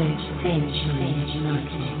 So sensually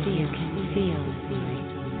hypnotic, you can feel it already.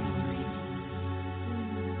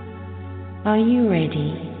 Are you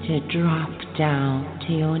ready to drop down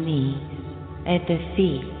to your knees at the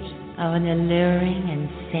feet of an alluring and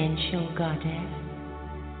sensual goddess?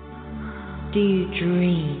 Do you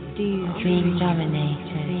dream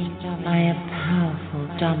dominated by a powerful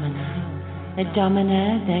dominer? A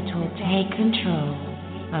dominer that will take control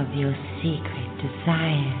of your secret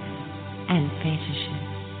desires and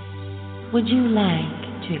fetishes. Would you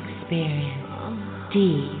like to experience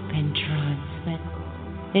deep entrancement?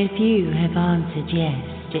 If you have answered yes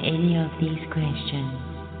to any of these questions,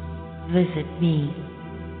 visit me,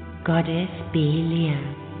 Goddess B. Leah,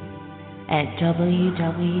 at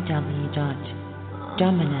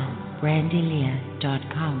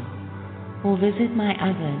www.dominabrandyleah.com. or visit my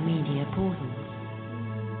other media portals,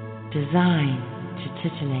 designed to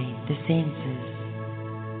titillate the senses,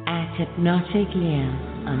 at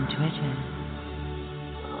hypnoticleah.com on Twitter.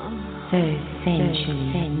 So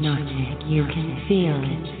sensually hypnotic, you can feel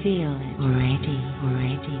it already.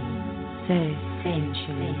 So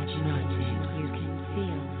sensually hypnotic, you can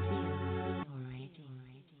feel it already.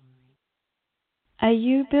 Are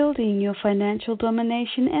you building your financial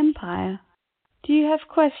domination empire? Do you have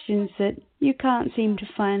questions that you can't seem to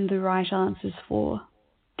find the right answers for?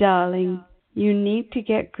 Darling, you need to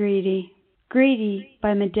get greedy. Greedy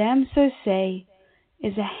by Madame Saucé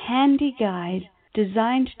is a handy guide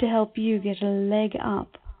designed to help you get a leg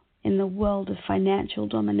up in the world of financial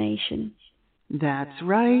domination. That's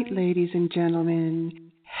right, ladies and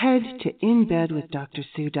gentlemen. Head to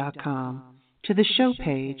inbedwithdrsue.com to the show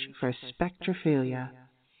page for Spectrophilia,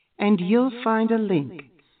 and you'll find a link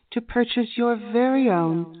to purchase your very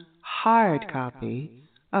own hard copy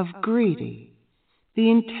of Greedy, the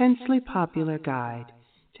intensely popular guide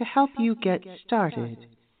to help you get started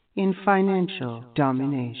in financial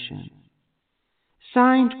domination.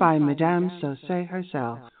 Signed by Madame Saucé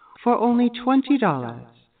herself for only $20,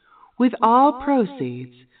 with all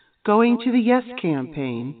proceeds going to the Yes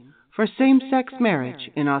campaign for same-sex marriage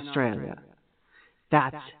in Australia.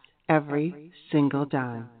 That's every single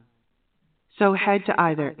dime. So head to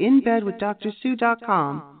either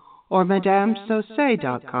inbedwithdrsue.com or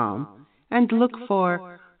madamesaucé.com and look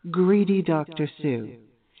for Greedy Dr. Sue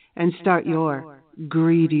and start your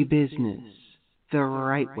greedy business the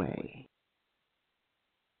right way.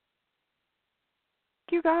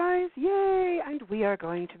 You guys, yay! And we are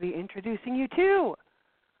going to be introducing you to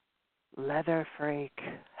Leatherfreak.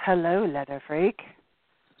 Hello, Leatherfreak.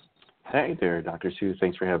 Hey there, Dr. Sue.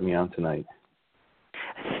 Thanks for having me on tonight.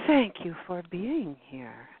 Thank you for being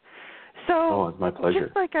here. So, it's my pleasure.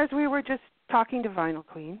 Just like as we were just talking to Vinyl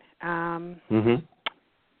Queen,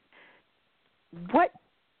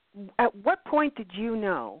 at what point did you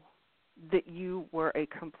know that you were a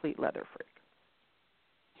complete leather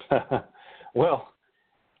freak? Well,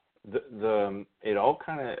 it all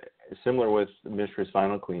kind of similar with Mistress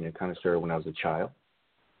Vinyl Queen. It kind of started when I was a child,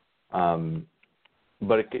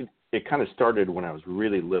 but it kind of started when I was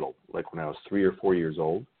really little, like when I was 3 or 4 years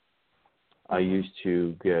old. I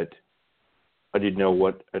didn't know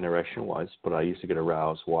what an erection was, but I used to get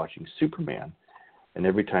aroused watching Superman, and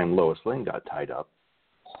every time Lois Lane got tied up,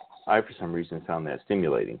 I, for some reason, found that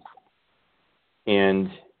stimulating. And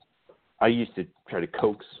I used to try to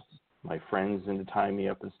coax my friends into tying me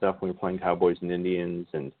up and stuff when we were playing Cowboys and Indians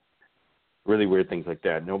and really weird things like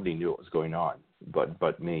that. Nobody knew what was going on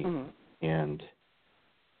but me. Mm-hmm. And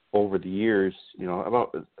over the years,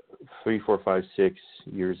 about 3, 4, 5, 6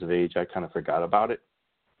 years of age, I kind of forgot about it.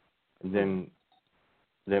 And then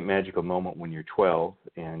that magical moment when you're 12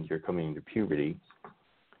 and you're coming into puberty,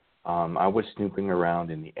 I was snooping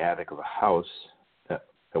around in the attic of a house that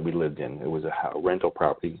we lived in. It was a rental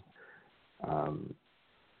property.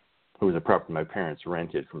 It was a property my parents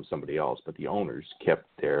rented from somebody else, but the owners kept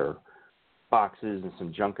their boxes and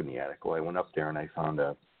some junk in the attic. Well, I went up there and I found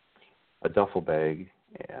a duffel bag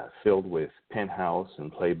filled with Penthouse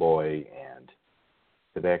and Playboy, and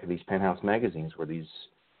the back of these Penthouse magazines were these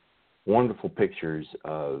wonderful pictures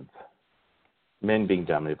of men being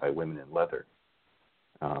dominated by women in leather.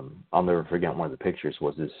 I'll never forget one of the pictures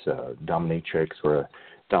was this dominatrix or a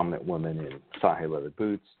dominant woman in thigh-high leather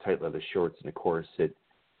boots, tight leather shorts, and a corset,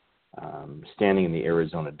 standing in the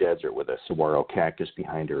Arizona desert with a saguaro cactus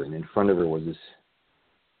behind her, and in front of her was this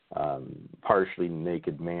partially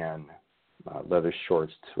naked man, leather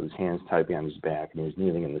shorts with his hands tied behind his back, and he was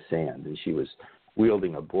kneeling in the sand, and she was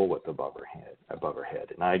wielding a bullet above her head.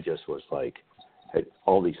 And I just was like,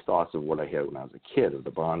 all these thoughts of what I had when I was a kid of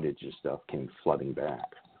the bondage and stuff came flooding back,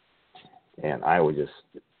 and I was just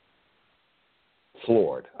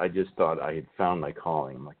floored. I just thought I had found my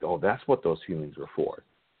calling. I'm like, oh, that's what those feelings were for.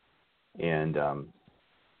 And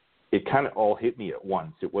it kind of all hit me at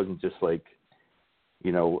once. It wasn't just like,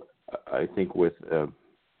 I think with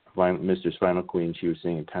Mistress Vinyl Queen, she was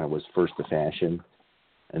saying it kind of was first the fashion,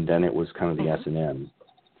 and then it was kind of the S&M.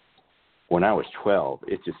 When I was 12,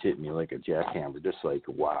 it just hit me like a jackhammer, just like,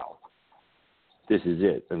 wow, this is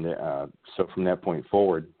it. And so from that point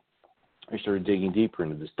forward, I started digging deeper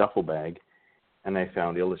into this duffel bag, and I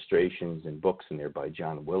found illustrations and books in there by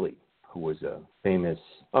John Willie, who was a famous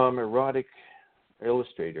erotic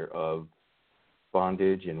illustrator of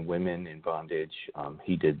bondage and women in bondage.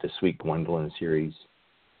 He did the Sweet Gwendolyn series.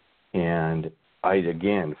 And I,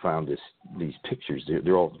 again, found these pictures.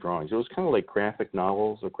 They're all drawings. It was kind of like graphic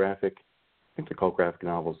novels or I think they're called graphic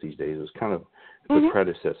novels these days. It was kind of the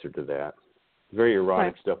predecessor to that. Very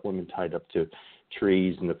erotic stuff, women tied up to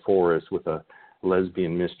trees in the forest with a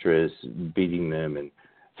lesbian mistress beating them, and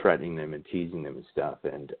threatening them and teasing them and stuff.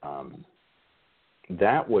 And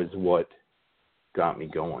that was what got me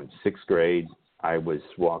going. 6th grade, I was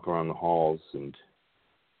walking around the halls and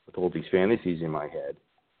with all these fantasies in my head.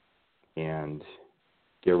 And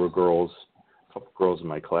there were a couple girls in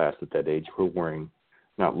my class at that age who were wearing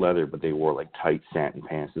not leather, but they wore like tight satin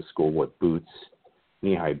pants to school with boots,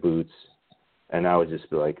 knee-high boots. And I would just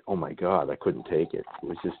be like, oh my God, I couldn't take it. It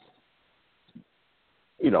was just,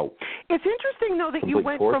 It's interesting, though, that you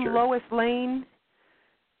went torture. from Lois Lane,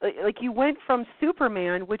 like you went from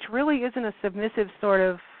Superman, which really isn't a submissive sort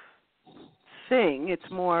of thing. It's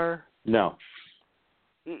more... No.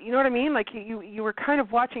 You know what I mean? Like you were kind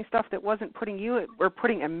of watching stuff that wasn't putting you or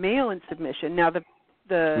putting a male in submission. Now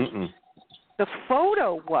the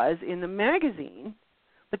photo was in the magazine,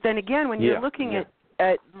 but then again, when you're looking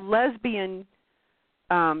at lesbian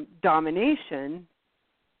domination,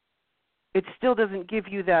 it still doesn't give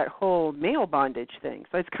you that whole male bondage thing.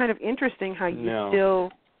 So it's kind of interesting how you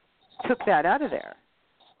still took that out of there.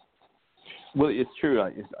 Well, it's true.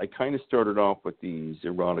 I kind of started off with these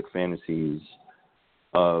erotic fantasies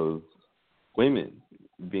of women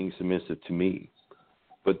being submissive to me.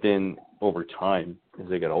 But then over time,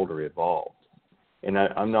 as I got older, it evolved. And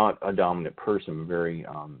I'm not a dominant person. I'm very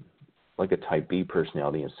like a type B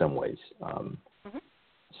personality in some ways.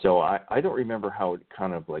 So I don't remember how it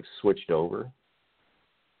kind of like switched over.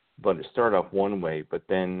 But it started off one way, but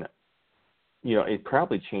then, it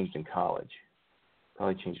probably changed in college.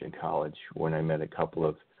 When I met a couple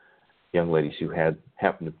of young ladies who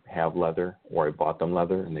happened to have leather, or I bought them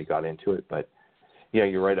leather and they got into it. But yeah,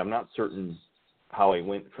 you're right. I'm not certain how I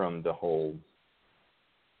went from the whole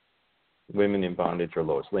women in bondage or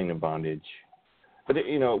Lois Lane in bondage. But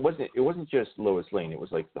it wasn't just Lois Lane. It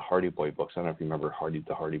was like the Hardy Boy books. I don't know if you remember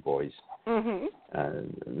the Hardy Boys.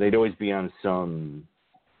 Mm-hmm. They'd always be on some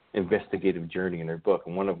investigative journey in their book,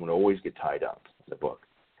 and one of them would always get tied up in the book.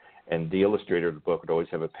 And the illustrator of the book would always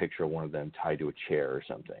have a picture of one of them tied to a chair or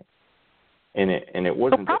something. And it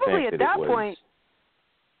wasn't the fact that it was... Point,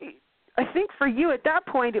 I think for you at that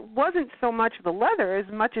point, it wasn't so much the leather as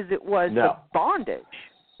much as it was the bondage.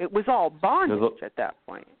 It was all bondage at that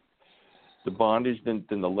point. The bondage, then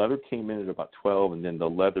the leather came in at about 12, and then the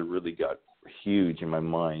leather really got huge in my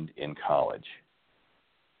mind in college.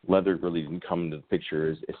 Leather really didn't come into the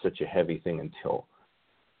picture as such a heavy thing until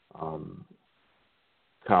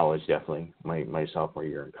college, definitely, my sophomore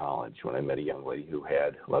year in college, when I met a young lady who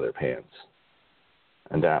had leather pants.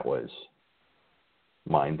 And that was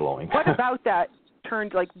mind-blowing. What about that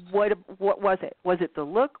turned, like, what was it? Was it the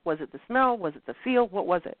look? Was it the smell? Was it the feel? What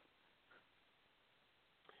was it?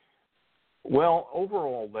 Well,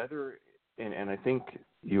 overall, leather, and I think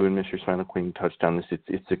you and Mr. Spinal Queen touched on this,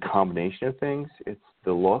 it's a combination of things. It's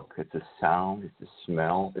the look, it's the sound, it's the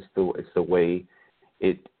smell, it's the way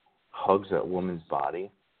it hugs a woman's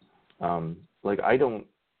body. I don't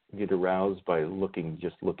get aroused by looking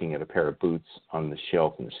at a pair of boots on the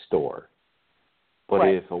shelf in the store. But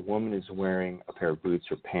if a woman is wearing a pair of boots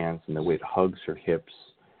or pants and the way it hugs her hips,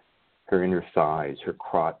 her inner thighs, her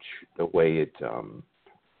crotch, the way it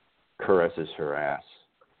caresses her ass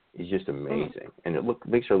is just amazing. And it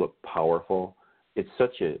makes her look powerful. It's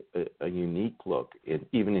such a unique look.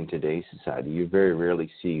 Even in today's society, you very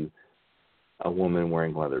rarely see a woman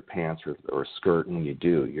wearing leather pants or a skirt, and when you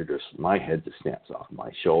do, my head just snaps off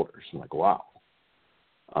my shoulders. I'm like, wow.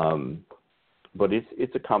 But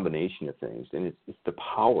it's a combination of things, and it's the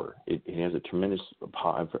power. It has a tremendous,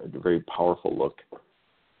 very powerful look,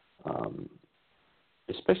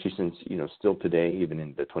 especially since, still today, even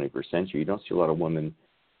in the 21st century, you don't see a lot of women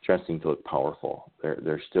dressing to look powerful.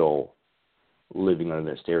 They're still living under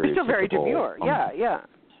their stereotypical. They're still very demure, yeah.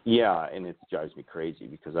 Yeah, and it drives me crazy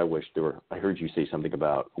because I heard you say something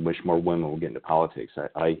about, I wish more women would get into politics.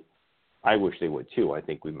 I wish they would too. I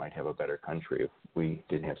think we might have a better country if we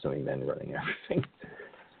didn't have so many men running everything.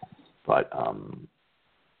 But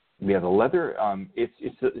the leather,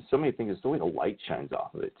 it's so many things. It's the way the light shines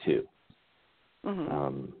off of it too.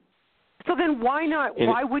 Mm-hmm. So then why not?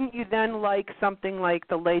 Why wouldn't you then like something like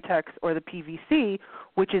the latex or the PVC,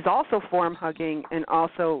 which is also form hugging and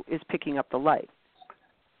also is picking up the light?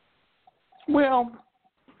 Well,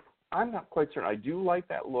 I'm not quite certain. I do like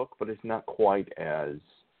that look, but it's not quite as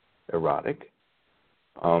erotic.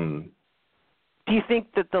 Do you think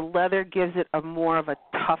that the leather gives it a more of a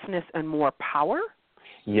toughness and more power?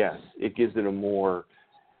 Yes, it gives it a more.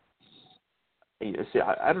 See,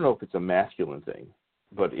 I don't know if it's a masculine thing,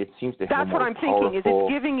 but it seems to have That's more what I'm powerful, thinking. Is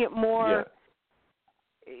it giving it more?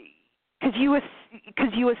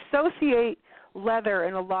 Because you associate leather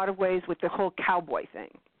in a lot of ways with the whole cowboy thing.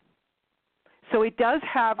 So it does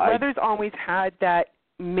have, leather's always had that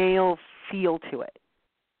male feel to it.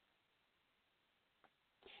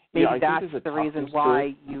 Maybe that's the reason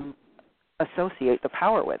why you associate the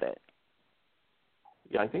power with it.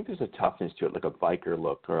 Yeah, I think there's a toughness to it, like a biker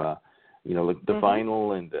look, or like the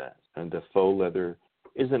vinyl and the faux leather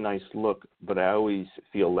is a nice look, but I always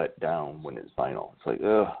feel let down when it's vinyl. It's like,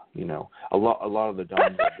 a lot of the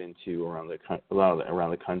doms I've been to around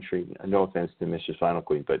the country. No offense to Mistress Vinyl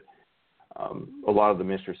Queen, but a lot of the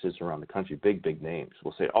mistresses around the country, big names,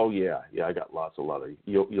 will say, "Oh yeah, I got lots of leather.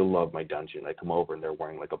 You'll love my dungeon." I come over and they're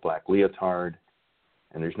wearing like a black leotard,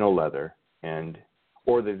 and there's no leather,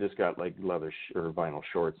 or they've just got like leather or vinyl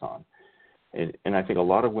shorts on. And I think a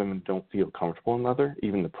lot of women don't feel comfortable in leather,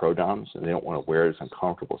 even the pro doms, and they don't want to wear it. It's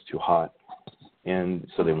uncomfortable. It's too hot, and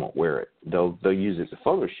so they won't wear it. They'll use it to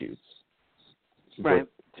photo shoots, right?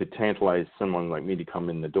 To tantalize someone like me to come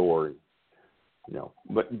in the door,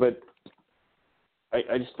 But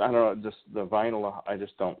I don't know. Just the vinyl, I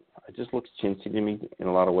just don't. It just looks chintzy to me in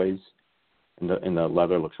a lot of ways, and the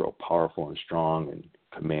leather looks real powerful and strong and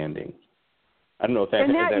commanding. I don't know if that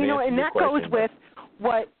and that, answers and your that question, goes with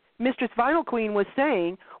what Mistress Vinyl Queen was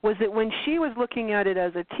saying, was that when she was looking at it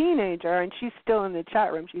as a teenager, and she's still in the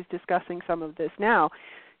chat room, she's discussing some of this now,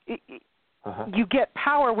 you get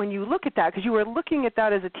power when you look at that, because you were looking at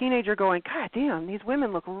that as a teenager going, God damn, these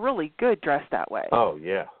women look really good dressed that way. Oh,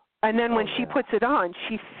 yeah. And then when she puts it on,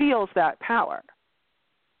 she feels that power.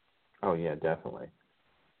 Oh, yeah, definitely.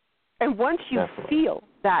 And once you feel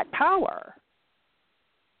that power,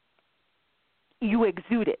 you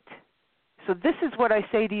exude it. So this is what I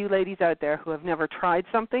say to you ladies out there who have never tried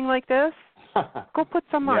something like this. Go put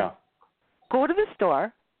some on. Go to the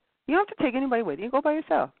store. You don't have to take anybody with you. Go by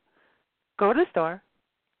yourself. Go to the store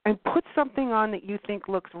and put something on that you think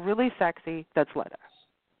looks really sexy that's leather.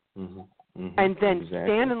 And then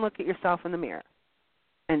stand and look at yourself in the mirror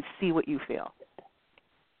and see what you feel.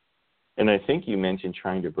 And I think you mentioned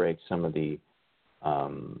trying to break some of the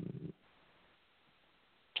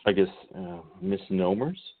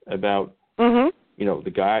misnomers about,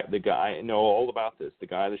 the guy, I know all about this, the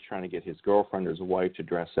guy that's trying to get his girlfriend or his wife to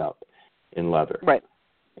dress up in leather. Right.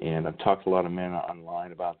 And I've talked to a lot of men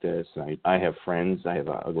online about this. I have friends. I have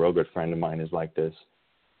a real good friend of mine is like this.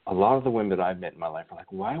 A lot of the women that I've met in my life are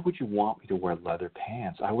like, why would you want me to wear leather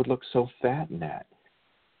pants? I would look so fat in that.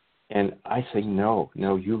 And I say, no,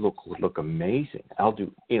 you would look amazing. I'll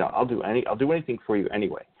do anything for you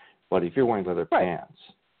anyway. But if you're wearing leather pants,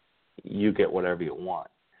 you get whatever you want.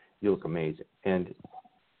 You look amazing. And,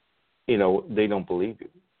 they don't believe you.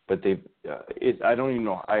 But I don't even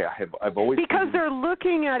know. I've always because they're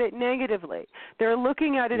looking at it negatively. They're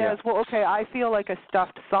looking at it as, well, okay, I feel like a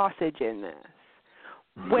stuffed sausage in this.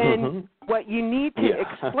 When what you need to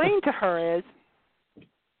explain to her is,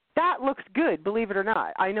 that looks good, believe it or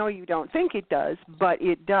not. I know you don't think it does, but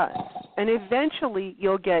it does. And eventually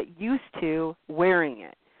you'll get used to wearing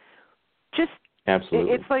it.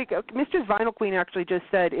 Absolutely. It's like Mistress Vinyl Queen actually just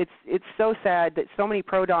said it's so sad that so many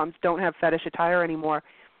pro doms don't have fetish attire anymore.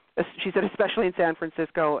 She said especially in San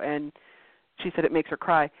Francisco, and she said it makes her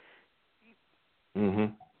cry.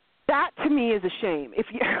 That to me is a shame.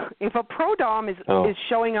 If a pro dom is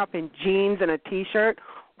showing up in jeans and a T-shirt,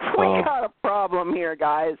 we got a problem here,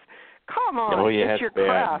 guys. Come on, it's your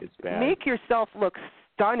craft. It's bad. Make yourself look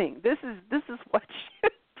stunning. This is what you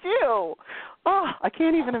do. Oh, I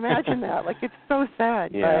can't even imagine that. Like, it's so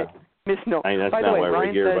sad. Yeah. Misnomer. By the way,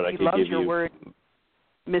 Ryan says he loves your word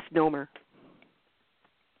misnomer.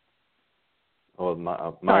 Oh,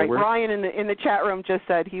 my Sorry, word? Ryan in the chat room just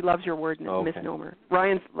said he loves your word misnomer.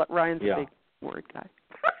 Ryan's a big word guy.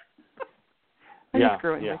 I'm just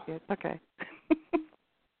screwing with you. Okay.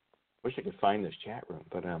 Wish I could find this chat room,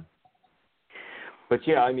 but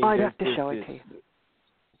yeah, I mean, I'd have to show it to you.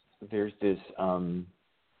 There's this, I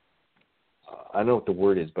don't know what the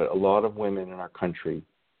word is, but a lot of women in our country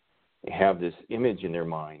have this image in their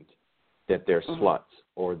mind that they're sluts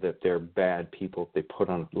or that they're bad people if they put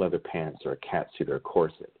on leather pants or a catsuit or a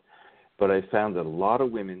corset. But I found that a lot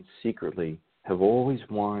of women secretly have always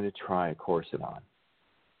wanted to try a corset on.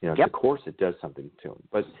 The corset does something to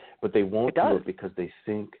them, but they won't do it because they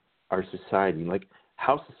think our society, like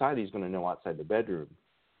how society is going to know outside the bedroom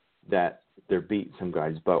that they're beating some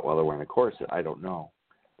guy's butt while they're wearing a corset. I don't know,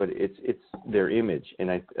 but it's their image, and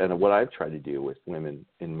what I've tried to do with women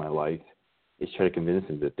in my life is try to convince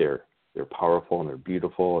them that they're powerful and they're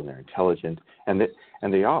beautiful and they're intelligent, and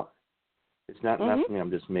they are. It's not something I'm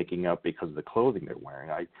just making up because of the clothing they're wearing.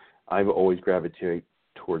 I've always gravitated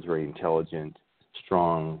towards very intelligent,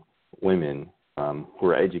 strong women who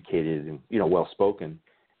are educated and well spoken,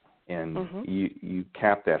 and you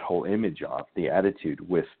cap that whole image off, the attitude,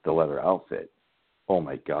 with the leather outfit. oh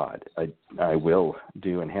my God, I will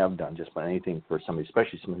do and have done just about anything for somebody,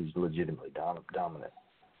 especially someone who's legitimately dominant.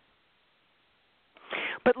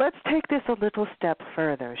 But let's take this a little step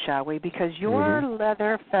further, shall we? Because your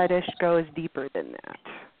leather fetish goes deeper than that.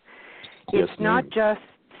 Yes, It's not just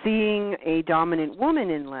seeing a dominant woman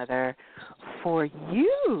in leather. For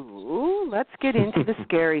you, let's get into the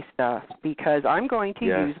scary stuff, because I'm going to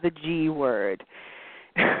use the G word.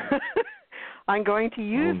 I'm going to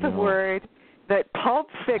use the word that Pulp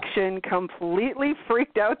Fiction completely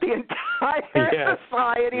freaked out the entire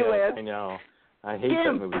society with. I know. I hate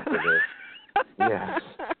that movie for this. Yes.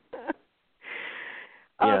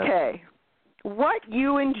 Okay. What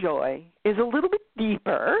you enjoy is a little bit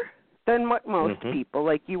deeper than what most people,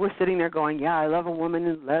 like you were sitting there going, yeah, I love a woman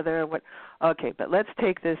in leather. What? Okay, but let's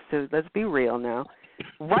take this to, let's be real now.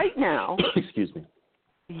 Right now, excuse me,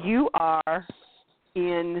 you are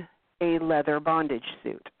in a leather bondage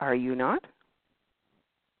suit, are you not?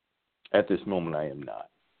 At this moment, I am not.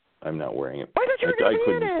 I'm not wearing it. Why thought you were going to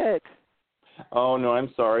be in it? Oh, no,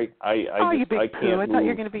 I'm sorry. You big poo. I thought you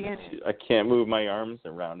were going to be in it. I can't move my arms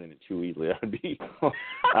around in it too easily. I'd be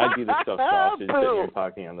the stuffed sausage sitting here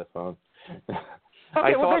talking on the phone.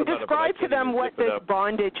 Okay, well then describe to them what this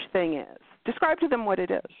bondage thing is. Describe to them what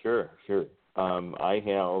it is. Sure. I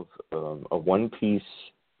have a one-piece,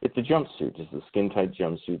 it's a jumpsuit. It's a skin-tight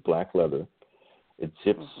jumpsuit, black leather. It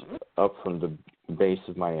zips up from the base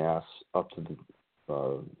of my ass up to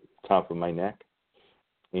the top of my neck.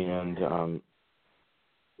 And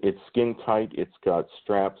it's skin tight. It's got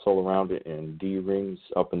straps all around it and D-rings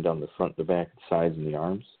up and down the front, the back, the sides, and the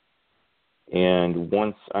arms. And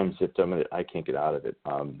once I'm zipped up in it, I can't get out of it.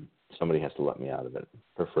 Somebody has to let me out of it,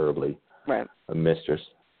 preferably a mistress.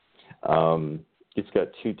 It's got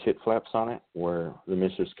 2 tit flaps on it where the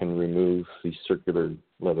mistress can remove these circular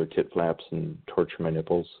leather tit flaps and torture my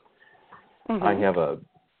nipples. I have a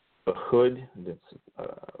hood that's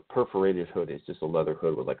a perforated hood. It's just a leather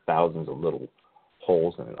hood with like thousands of little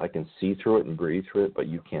holes in it. I can see through it and breathe through it, but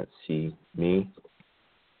you can't see me.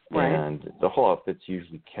 And the whole outfit's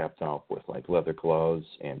usually capped off with like leather gloves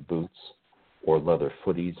and boots or leather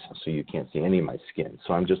footies, so you can't see any of my skin.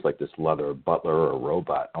 So I'm just like this leather butler or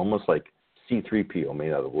robot, almost like C-3PO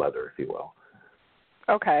made out of leather, if you will.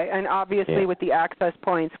 Okay, and obviously with the access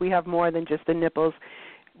points, we have more than just the nipples.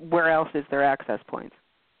 Where else is there access points?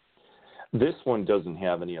 This one doesn't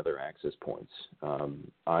have any other access points.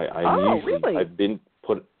 Really?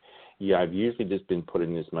 I've usually just been put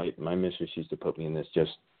in this. My mistress used to put me in this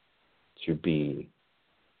just to be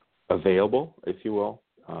available, if you will.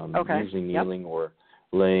 Usually kneeling or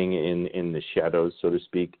laying in the shadows, so to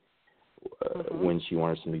speak, when she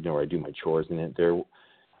wanted somebody to know where I do my chores in it.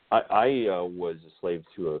 I was a slave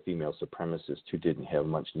to a female supremacist who didn't have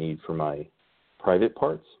much need for my private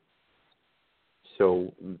parts.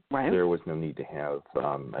 So there was no need to have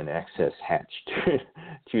an access hatch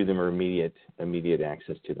to them or immediate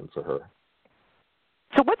access to them for her.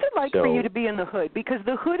 So what's it like for you to be in the hood? Because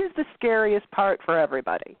the hood is the scariest part for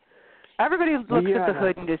everybody. Everybody looks at the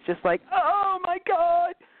hood and is just like, oh, my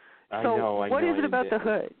God. What is it about the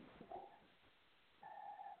hood?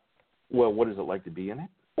 Well, what is it like to be in it?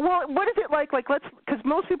 Well, what is it like? Because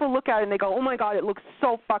most people look at it and they go, oh, my God, it looks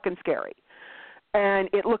so fucking scary. And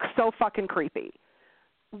it looks so fucking creepy.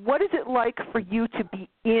 What is it like for you to be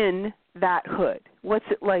in that hood? What's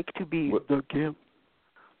it like to be the Kim?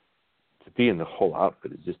 To be in the whole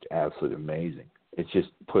outfit is just absolutely amazing. It just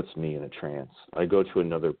puts me in a trance. I go to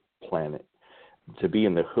another planet. To be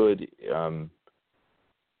in the hood,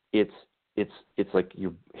 it's like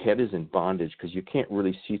your head is in bondage because you can't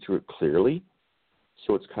really see through it clearly.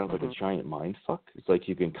 So it's kind of like a giant mind fuck. It's like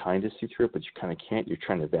you can kind of see through it, but you kind of can't. You're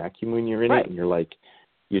trying to vacuum when you're in it, and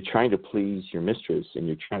you're trying to please your mistress, and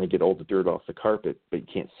you're trying to get all the dirt off the carpet, but you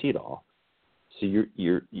can't see it all. So you're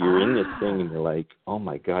in this thing, and you're like, oh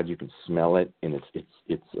my God, you can smell it, and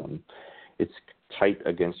it's tight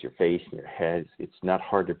against your face and your head. It's not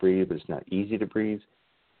hard to breathe, but it's not easy to breathe.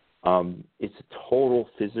 It's a total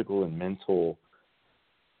physical and mental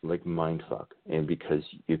like mind fuck, and because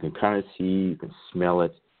you can kind of see, you can smell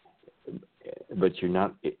it, but you're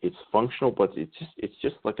not. It's functional, but it's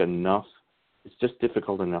just like enough. It's just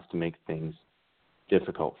difficult enough to make things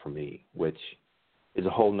difficult for me, which is a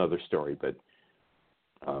whole nother story. But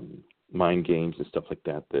mind games and stuff like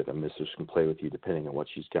that a mistress can play with you, depending on what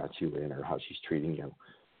she's got you in or how she's treating you,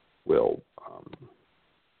 will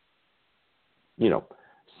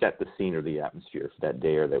set the scene or the atmosphere for that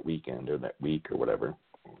day or that weekend or that week or whatever.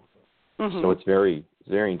 So it's very,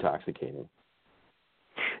 very intoxicating.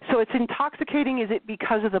 So it's intoxicating. Is it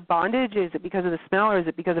because of the bondage? Is it because of the smell? Or is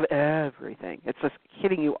it because of everything? It's just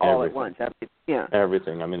hitting you all at once. Yeah.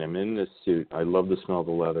 Everything. I mean, I'm in this suit. I love the smell of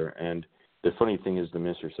the leather. And the funny thing is, the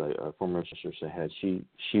mistress, former mistress I had, she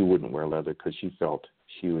wouldn't wear leather because she felt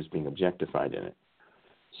she was being objectified in it.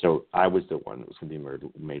 So I was the one that was going to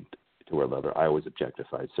be made to wear leather. I was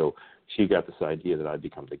objectified. So she got this idea that I'd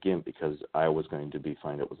become the gimp because I was going to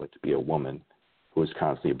find it was like to be a woman who was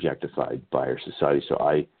constantly objectified by her society. So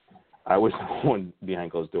I was the one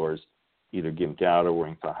behind closed doors, either gimped out or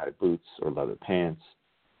wearing thigh-high boots or leather pants.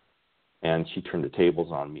 And she turned the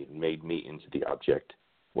tables on me and made me into the object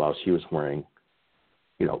while she was wearing,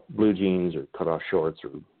 blue jeans or cut-off shorts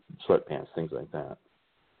or sweatpants, things like that.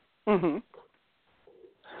 Mm-hmm.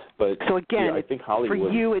 But so again, I think Hollywood,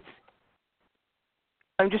 for you, it's.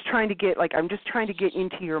 I'm just trying to get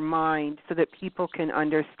into your mind so that people can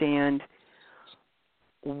understand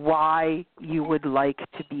why you would like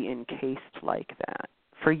to be encased like that.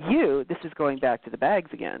 For you, this is going back to the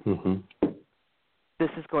bags again. Mm-hmm.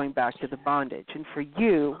 This is going back to the bondage. And for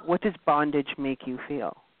you, what does bondage make you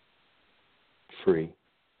feel? Free.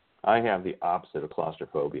 I have the opposite of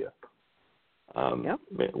claustrophobia. Yep.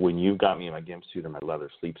 When you got me in my gimp suit or my leather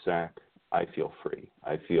sleep sack, I feel free.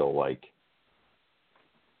 I feel like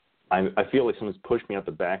someone's pushed me out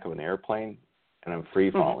the back of an airplane and I'm free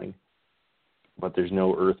falling, but there's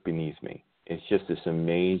no earth beneath me. It's just this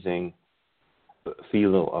amazing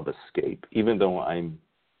feeling of escape, even though I'm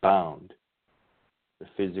bound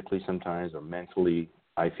physically sometimes or mentally.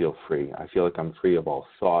 I feel free. I feel like I'm free of all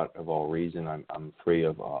thought, of all reason. I'm free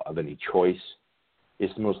of any choice.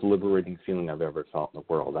 It's the most liberating feeling I've ever felt in the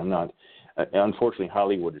world. I'm not. Unfortunately,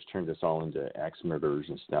 Hollywood has turned us all into axe murderers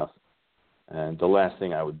and stuff. And the last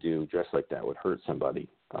thing I would do, dressed like that, would hurt somebody.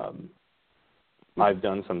 I've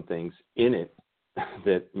done some things in it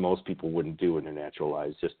that most people wouldn't do in their natural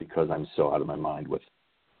lives just because I'm so out of my mind with.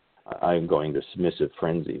 I'm going to submissive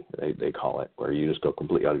frenzy, they call it, where you just go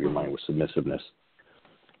completely out of your mind with submissiveness.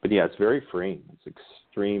 But yeah, it's very freeing. It's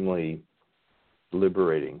extremely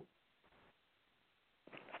liberating.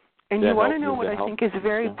 And you want to know what I think is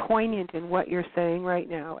very poignant in what you're saying right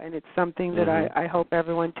now, and it's something that I hope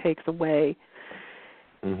everyone takes away.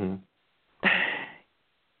 Mm-hmm.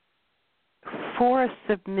 For a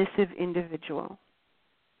submissive individual,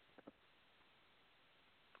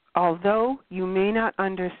 although you may not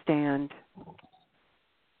understand,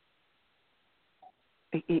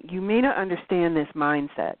 this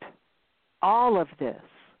mindset, all of this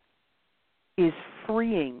is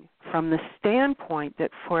freeing from the standpoint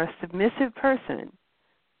that for a submissive person,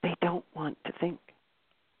 they don't want to think.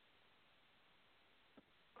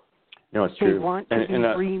 No, it's true. They want to be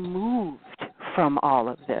removed from all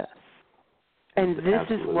of this. And this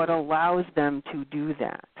is what allows them to do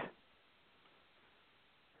that.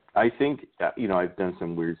 I think, I've done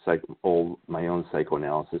some weird my own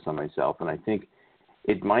psychoanalysis on myself, and I think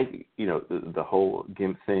it might, the whole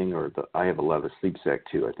gimp thing, or I have a leather sleep sack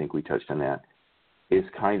too, I think we touched on that, is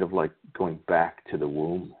kind of like going back to the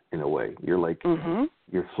womb in a way. You're like,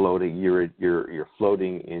 you're floating, you're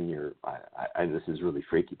floating in your, this is really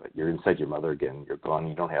freaky, but you're inside your mother again, you're gone,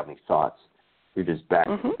 you don't have any thoughts, you're just back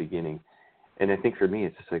to the beginning. And I think for me,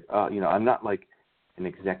 it's just like, I'm not like an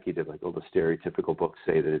executive, like all the stereotypical books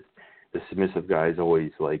say that the submissive guy is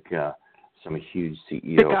always like some huge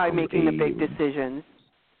CEO. The guy making the big decisions.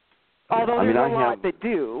 Although there's a lot that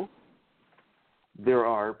do. There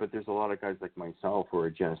are, but there's a lot of guys like myself who are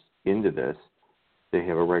just into this. They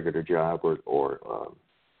have a regular job or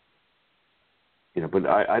but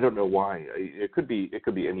I don't know why. It could be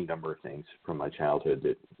any number of things from my childhood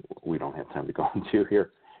that we don't have time to go into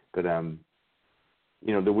here. But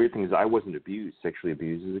the weird thing is I wasn't sexually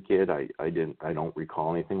abused as a kid. I don't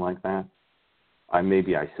recall anything like that.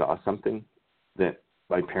 Maybe I saw something that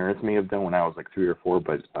my parents may have done when I was like 3 or 4,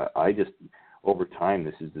 but I just, over time,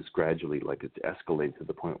 this gradually, like, it's escalated to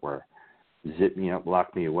the point where zip me up,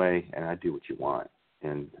 lock me away, and I do what you want.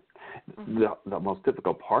 And the most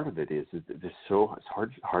difficult part of it is that it's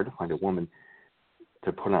hard to find a woman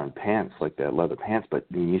to put on pants like that, leather pants, but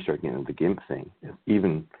when you start getting into the gimp thing,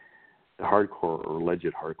 even the hardcore or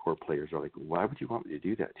alleged hardcore players are like, why would you want me to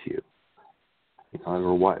do that to you?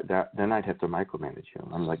 Or what? Then I'd have to micromanage you.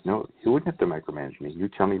 I'm like, no, you wouldn't have to micromanage me. You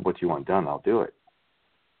tell me what you want done, I'll do it.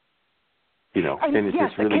 And it's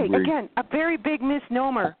just really weird. Again, a very big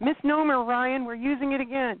misnomer. Misnomer, Ryan, we're using it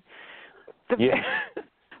again.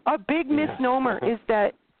 A big misnomer is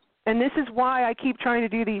that, and this is why I keep trying to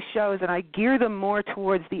do these shows, and I gear them more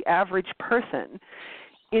towards the average person,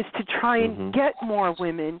 is to try and get more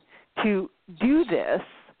women to do this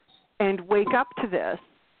and wake up to this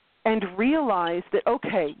and realize that,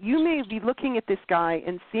 okay, you may be looking at this guy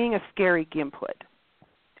and seeing a scary gimp hood,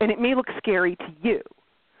 and it may look scary to you.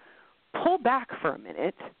 Pull back for a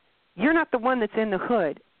minute. You're not the one that's in the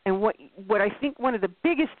hood. And what I think one of the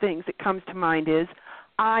biggest things that comes to mind is,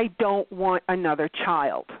 I don't want another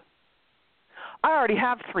child. I already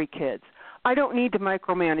have 3 kids. I don't need to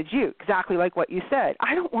micromanage you, exactly like what you said.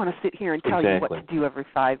 I don't want to sit here and tell you what to do every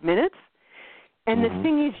 5 minutes. And the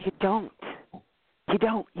thing is, you don't. You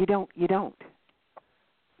don't.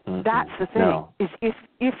 That's the thing, is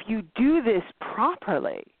if you do this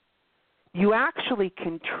properly, you actually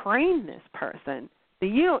can train this person.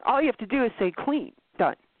 All you have to do is say clean,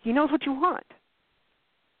 done. He knows what you want.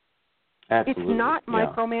 Absolutely. It's not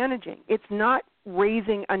micromanaging. It's not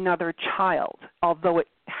raising another child, although it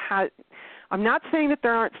has. I'm not saying that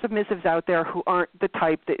there aren't submissives out there who aren't the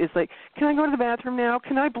type that is like, can I go to the bathroom now?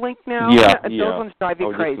 Can I blink now? Those ones drive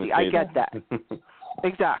you crazy. I get that.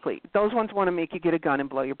 Exactly. Those ones want to make you get a gun and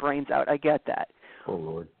blow your brains out. I get that. Oh,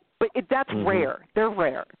 Lord. But that's rare. They're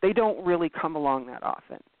rare. They don't really come along that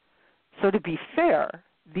often. So to be fair,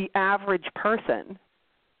 the average person,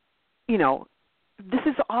 this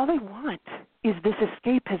is all they want, is this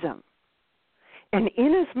escapism. And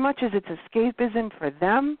in as much as it's escapism for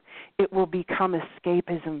them, it will become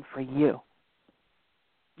escapism for you.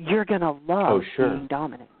 You're going to love being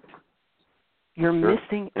dominant. You're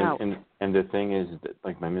missing out. And the thing is that,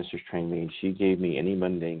 like my mistress trained me, she gave me any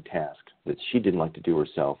mundane task that she didn't like to do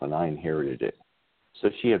herself, and I inherited it. So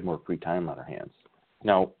she had more free time on her hands.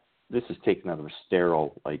 Now, this is taken out of a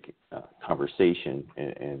sterile conversation,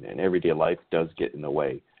 and everyday life does get in the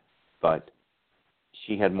way. But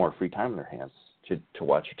she had more free time on her hands to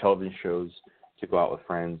watch her television shows, to go out with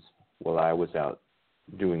friends while I was out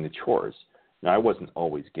doing the chores. Now, I wasn't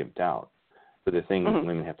always gimped out. But the thing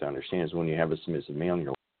women have to understand is when you have a submissive male and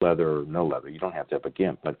you're leather or no leather, you don't have to have a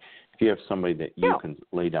gimp. But if you have somebody that you can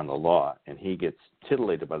lay down the law and he gets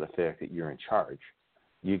titillated by the fact that you're in charge,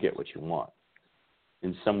 you get what you want.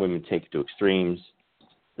 And some women take it to extremes,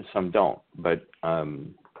 and some don't. But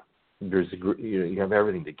you have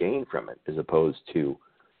everything to gain from it, as opposed to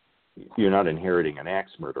you're not inheriting an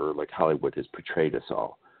axe murderer like Hollywood has portrayed us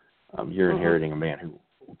all. You're inheriting a man who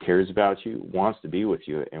cares about you, wants to be with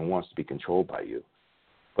you, and wants to be controlled by you.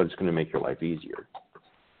 But it's going to make your life easier.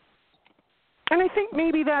 And I think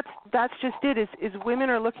maybe that's just it, is women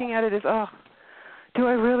are looking at it as, do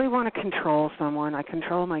I really want to control someone? I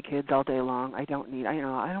control my kids all day long. I don't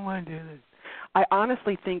want to do this. I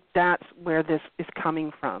honestly think that's where this is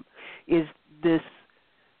coming from, is this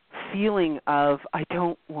feeling of, I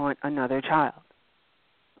don't want another child.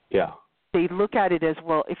 Yeah. They look at it as,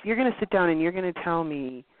 well, if you're going to sit down and you're going to tell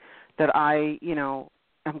me that I'm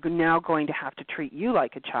now going to have to treat you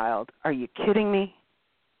like a child, are you kidding me?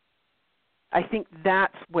 I think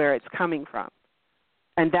that's where it's coming from.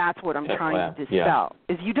 And that's what I'm trying to dispel,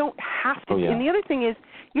 is you don't have to. And the other thing is,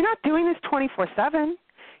 you're not doing this 24/7.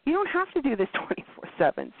 You don't have to do this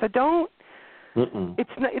 24/7. So don't, it's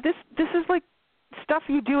not, this is like stuff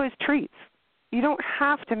you do as treats. You don't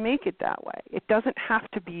have to make it that way. It doesn't have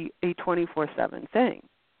to be a 24/7 thing,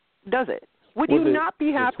 does it? Would you not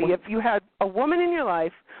be happy if you had a woman in your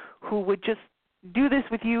life who would just do this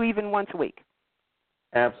with you even once a week?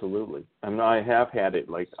 Absolutely. I mean, I have had it.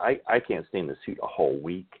 Like, I can't stay in the suit a whole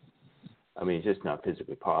week. I mean, it's just not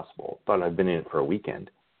physically possible. But I've been in it for a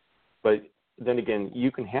weekend. But then again,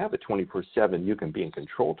 you can have it 24/7. You can be in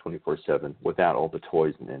control 24/7 without all the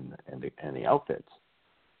toys and the outfits.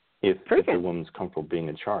 If the woman's comfortable being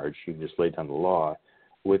in charge, you can just lay down the law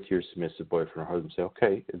with your submissive boyfriend or husband and say,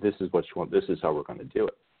 okay, this is what you want. This is how we're going to do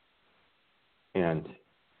it. And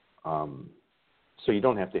so you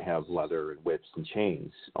don't have to have leather and whips and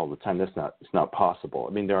chains all the time. It's not possible.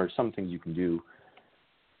 I mean, there are some things you can do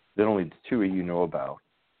that only the two of you know about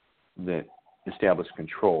that establish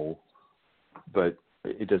control, but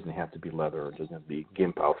it doesn't have to be leather. It doesn't have to be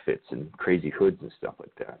gimp outfits and crazy hoods and stuff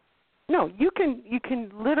like that. No, you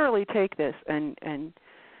can literally take this and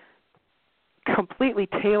completely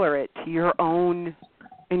tailor it to your own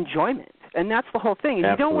enjoyment. And that's the whole thing.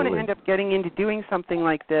 You don't want to end up getting into doing something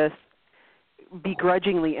like this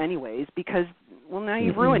begrudgingly anyways, because, well, now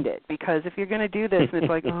you've ruined it. Because if you're going to do this and it's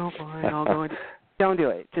like, oh, boy, I'll go and don't do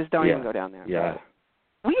it. Just don't even go down there. Yeah.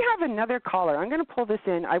 We have another caller. I'm going to pull this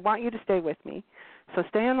in. I want you to stay with me. So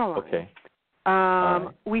stay on the line. Okay. Right.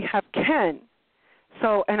 We have Ken.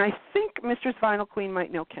 So, and I think Mistress Vinyl Queen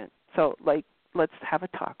might know Ken. So, let's have a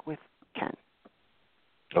talk with Ken.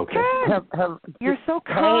 Okay. Ken, you're so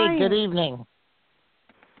kind. Hey, good evening.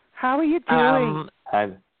 How are you doing?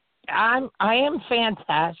 I am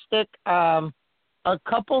fantastic. A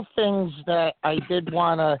couple things that I did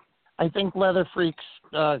want to I think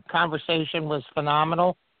Leatherfreak's conversation was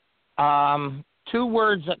phenomenal. 2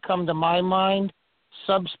 words that come to my mind: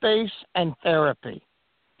 subspace and therapy.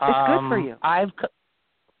 It's good for you.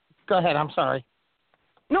 Go ahead. I'm sorry.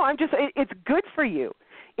 No, it's good for you.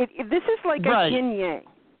 This is like a yin yang.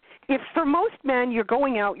 If for most men you're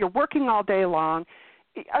going out, you're working all day long,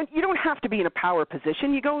 you don't have to be in a power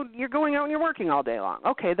position. You're going out and you're working all day long.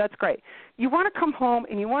 Okay, that's great. You want to come home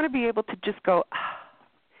and you want to be able to just go,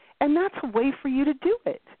 and that's a way for you to do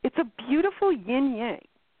it. It's a beautiful yin yang.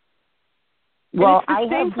 Well, and it's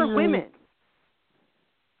the same for women.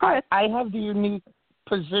 I have the unique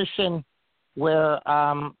position where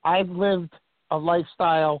I've lived a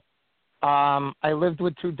lifestyle. I lived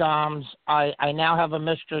with 2 doms. I now have a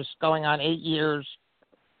mistress going on 8 years,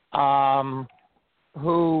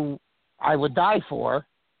 who I would die for.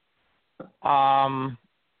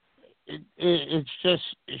 It's just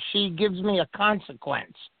she gives me a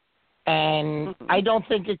consequence, and I don't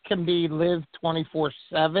think it can be lived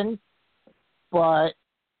 24/7. But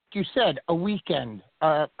you said a weekend,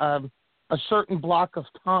 a certain block of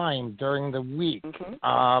time during the week.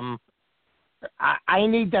 I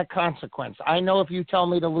need that consequence. I know if you tell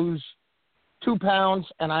me to lose 2 pounds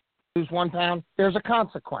and I lose 1 pound, there's a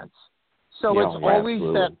consequence. So it's always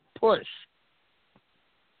that push.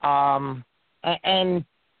 And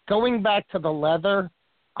going back to the leather,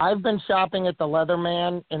 I've been shopping at the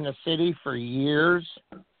Leatherman in the city for years.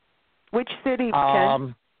 Which city,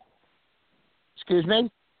 Ken? Excuse me?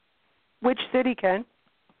 Which city, Ken?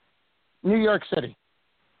 New York City.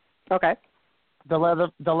 Okay. The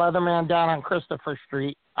Leatherman down on Christopher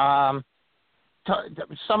Street. Some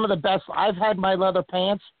of the best. I've had my leather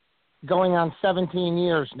pants going on 17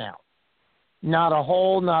 years now. Not a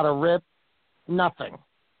hole, not a rip, nothing.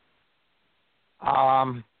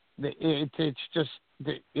 It's just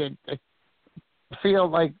I feel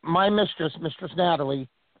like my Mistress Natalie,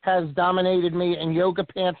 has dominated me in yoga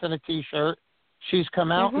pants and a T-shirt. She's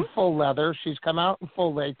come out in full leather. She's come out in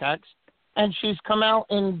full latex, and she's come out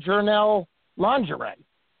in journal lingerie.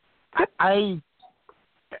 I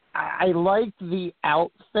like the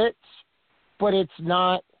outfits, but it's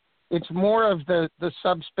not. It's more of the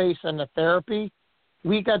subspace and the therapy.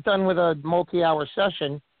 We got done with a multi-hour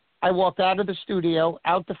session. I walked out of the studio,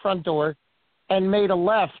 out the front door, and made a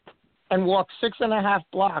left and walked 6.5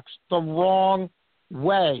 blocks the wrong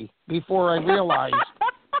way before I realized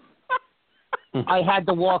I had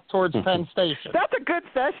to walk towards Penn Station. That's a good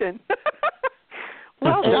session.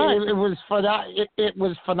 Well done. It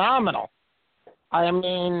was phenomenal. I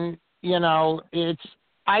mean,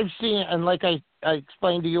 I've seen, and like I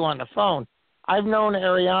explained to you on the phone, I've known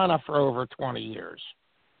Ariana for over 20 years.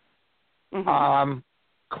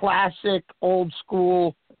 Classic, old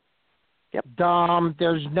school, dom.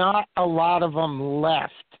 There's not a lot of them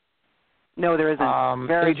left. No, there isn't.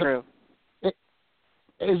 Very true.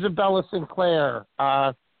 Isabella Sinclair,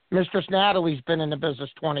 Mistress Natalie's been in the business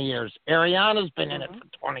 20 years. Ariana's been in it for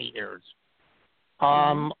 20 years.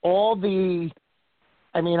 I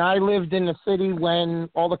lived in the city when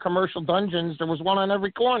all the commercial dungeons, there was one on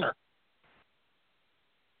every corner.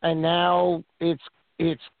 And now it's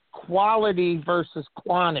quality versus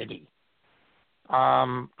quantity.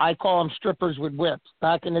 I call them strippers with whips.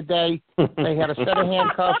 Back in the day, they had a set of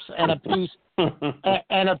handcuffs and a piece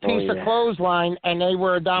of clothesline, and they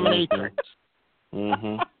were a dominatrix.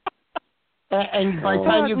 And by the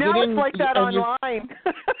time you get in, it's like that online.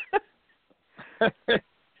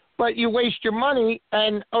 But you waste your money,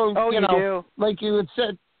 and you do. Like you had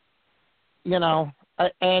said,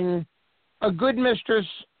 and a good mistress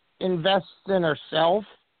invests in herself.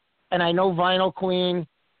 And I know Vinyl Queen,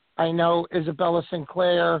 I know Isabella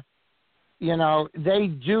Sinclair, they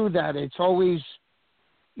do that. It's always,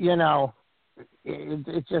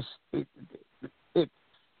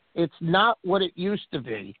 it's not what it used to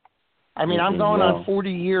be. I mean, I'm going on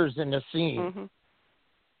 40 years in the scene.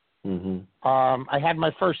 I had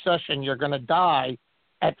my first session, You're Gonna Die,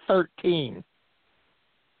 at 13.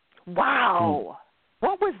 Wow.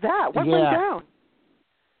 What was that? What went down?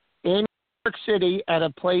 In New York City at a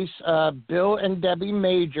place, Bill and Debbie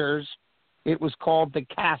Majors. It was called The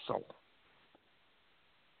Castle.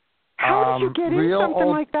 How did you get in something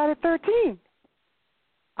like that at 13?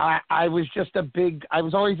 I was just I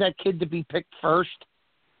was always that kid to be picked first.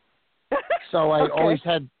 So I always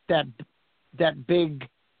had that big,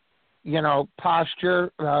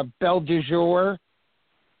 posture, Belle du Jour.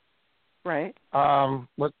 Right.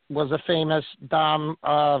 Was a famous dom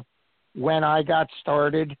when I got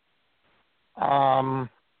started.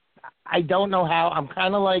 I don't know how. I'm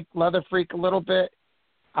kind of like Leatherfreak a little bit.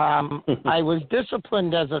 I was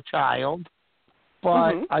disciplined as a child.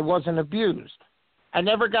 but I wasn't abused. I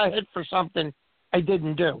never got hit for something I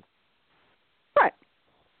didn't do. Right.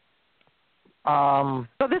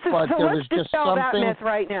 So this is so let's dispel that myth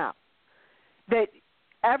right now. That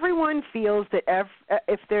everyone feels that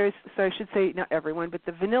if there's, so I should say not everyone, but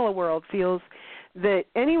the vanilla world feels that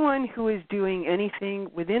anyone who is doing anything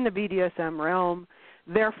within the BDSM realm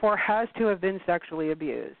therefore has to have been sexually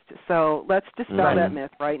abused. So let's dispel that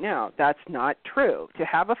myth right now. That's not true. To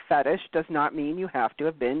have a fetish does not mean you have to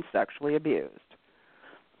have been sexually abused.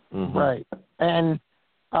 Right. And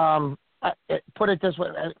put it this way,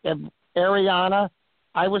 Ariana,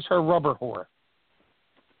 I was her rubber whore.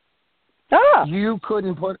 You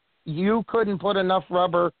couldn't put enough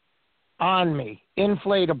rubber on me.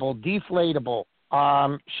 Inflatable, deflatable.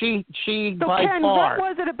 She so by Ken, far.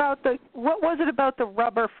 what was it about the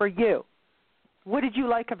rubber for you? What did you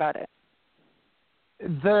like about it?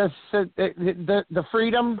 The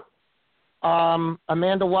freedom.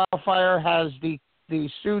 Amanda Wildfire has the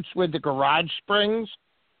suits with the garage springs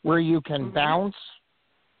where you can bounce.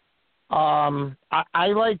 I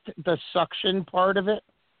liked the suction part of it.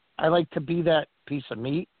 I like to be that piece of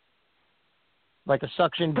meat, like a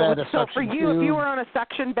suction bed, a suction So for you, tube. if you were on a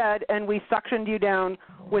suction bed and we suctioned you down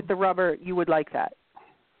with the rubber, you would like that?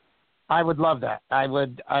 I would love that. I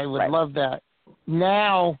would love that.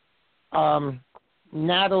 Now,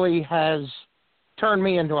 Natalie has turned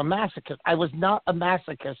me into a masochist. I was not a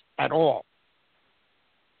masochist at all.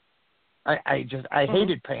 I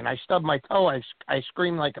hated pain. I stubbed my toe. I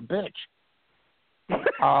screamed like a bitch.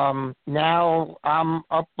 Now I'm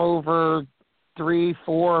up over 300,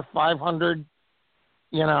 400, 500,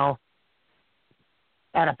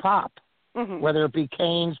 at a pop, whether it be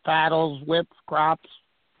canes, paddles, whips, crops.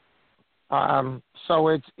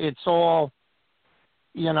 So it's all,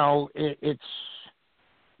 it's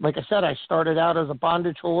like I said, I started out as a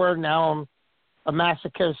bondage whore. Now I'm a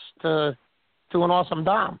masochist to an awesome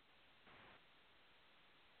dom.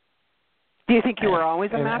 Do you think you were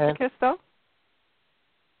always a masochist, though?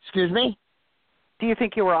 Excuse me? Do you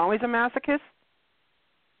think you were always a masochist?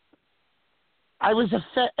 I was this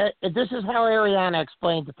is how Ariana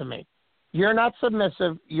explained it to me. You're not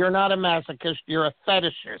submissive. You're not a masochist. You're a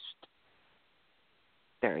fetishist.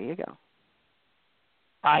 There you go.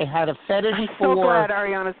 I had a fetish I'm for so glad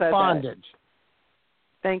Ariana said bondage.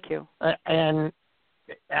 That. Thank you. And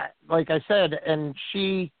like I said, and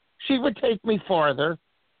she would take me farther.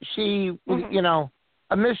 She,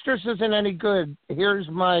 a mistress isn't any good. Here's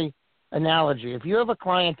my analogy. If you have a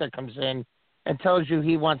client that comes in and tells you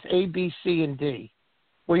he wants A, B, C, and D,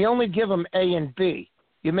 well, you only give him A and B.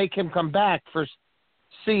 You make him come back for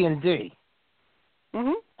C and D.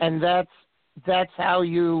 And that's how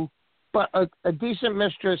you, but a decent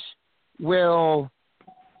mistress will,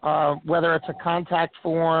 whether it's a contact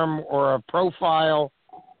form or a profile,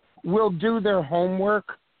 will do their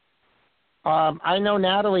homework. I know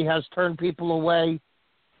Natalie has turned people away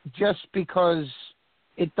just because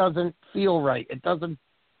it doesn't feel right.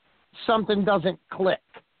 Something doesn't click.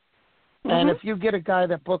 And if you get a guy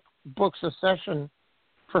that books a session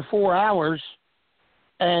for 4 hours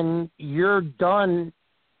and you're done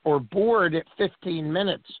or bored at 15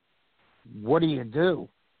 minutes, what do you do?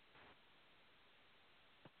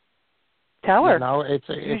 Tell her.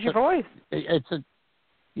 Use your voice. It's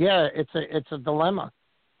a dilemma.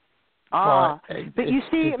 But you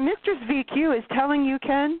see, Mistress VQ is telling you,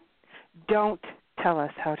 Ken, don't tell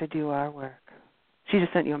us how to do our work. She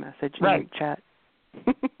just sent you a message in your chat.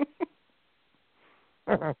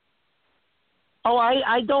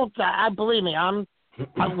 I don't. I believe me.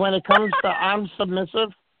 When it comes to, I'm submissive,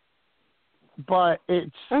 but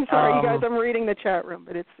it's. I'm sorry, you guys. I'm reading the chat room,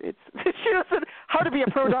 but it's. She said how to be a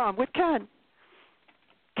pro dom with Ken.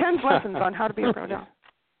 Ken's lessons on how to be a pro dom.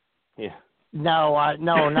 Yeah. No,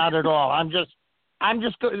 not at all. I'm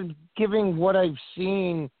just giving what I've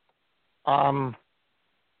seen.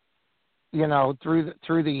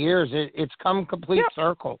 Through the years, it's come complete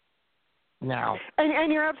circle now.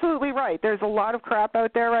 And you're absolutely right. There's a lot of crap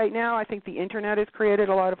out there right now. I think the internet has created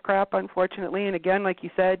a lot of crap, unfortunately. And again, like you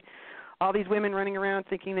said, all these women running around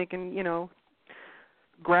thinking they can,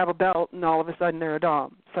 grab a belt and all of a sudden they're a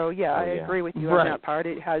dom. So I agree with you on that part.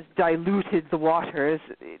 It has diluted the waters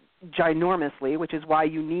ginormously, which is why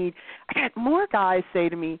I got more guys say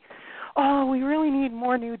to me, "Oh, we really need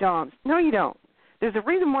more new doms." No, you don't. There's a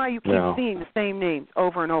reason why you keep seeing the same names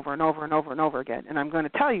over and over and over and over and over again. And I'm going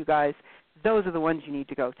to tell you guys, those are the ones you need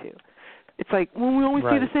to go to. It's like, well, we always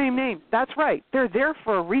see the same name. That's right. They're there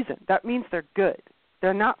for a reason. That means they're good.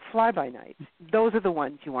 They're not fly-by-nights. Those are the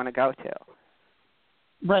ones you want to go to.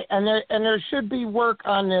 Right, and there should be work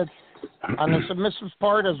on the submissive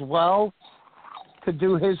part as well. to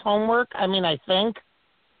do his homework. I mean, I think.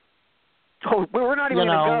 Oh, we're not even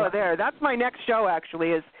going to go there. That's my next show, actually,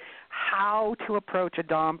 is how to approach a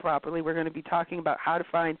dom properly. We're going to be talking about how to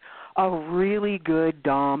find a really good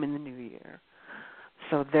dom in the new year.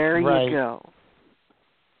 So there you go.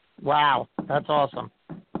 Wow, that's awesome.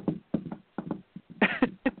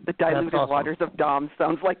 The diluted waters of dom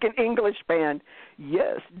sounds like an English band.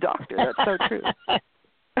 Yes, doctor, that's so true.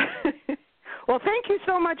 Well, thank you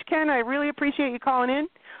so much, Ken. I really appreciate you calling in.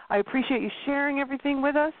 I appreciate you sharing everything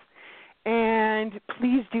with us. And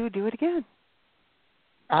please do it again.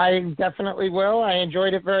 I definitely will. I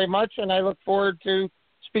enjoyed it very much, and I look forward to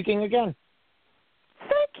speaking again.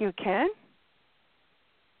 Thank you, Ken.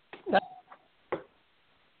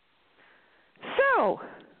 So,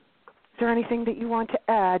 is there anything that you want to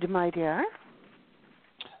add, my dear?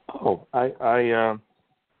 Oh, I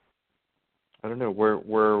don't know. Where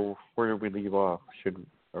did we leave off?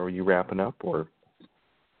 Are you wrapping up or?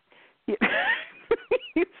 Yeah.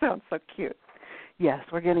 You sound so cute. Yes,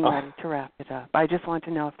 we're getting ready to wrap it up. I just want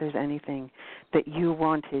to know if there's anything that you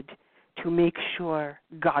wanted to make sure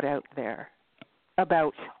got out there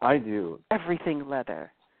about everything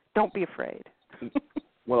leather. Don't be afraid.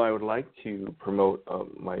 Well, I would like to promote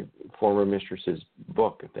my former mistress's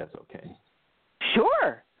book, if that's okay.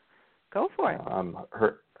 Sure. Go for it.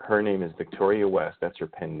 Her name is Victoria West. That's her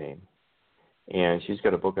pen name. And she's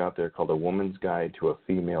got a book out there called A Woman's Guide to a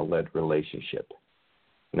Female-Led Relationship.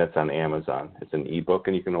 And that's on Amazon. It's an ebook,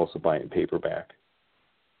 and you can also buy it in paperback.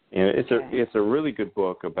 And it's a really good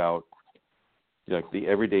book about the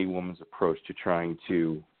everyday woman's approach to trying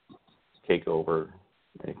to take over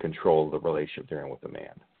and control the relationship they're in with a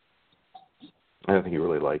man. I think you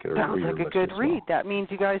really like it. Sounds like a good read. That means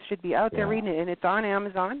you guys should be out there reading it, and it's on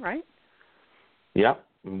Amazon, right? Yeah,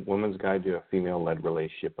 Woman's Guide to a Female-Led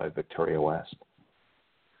Relationship by Victoria West.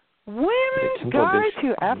 Women's Guide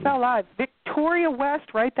to FLI. Victoria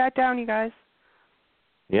West. Write that down, you guys.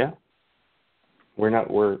 Yeah.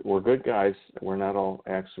 We're good guys. We're not all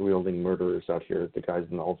axe-wielding murderers out here. The guys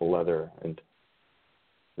in all the leather, and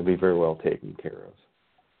they'll be very well taken care of.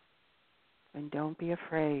 And don't be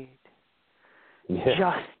afraid. Yeah.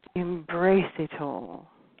 Just embrace it all.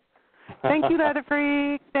 Thank you,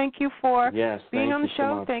 Leatherfreak. Thank you for being on the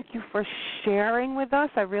show. So thank you for sharing with us.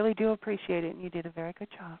 I really do appreciate it, and you did a very good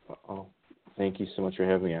job. Oh, thank you so much for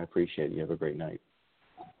having me. I appreciate it. You have a great night.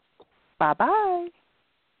 Bye-bye.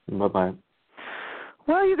 Bye-bye.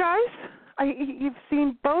 Well, you guys, you've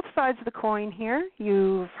seen both sides of the coin here.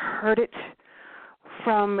 You've heard it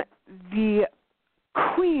from the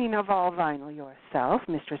queen of all vinyl yourself,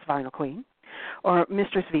 Mistress Vinyl Queen, or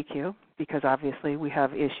Mistress VQ, because obviously we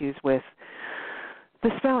have issues with the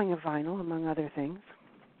spelling of vinyl, among other things.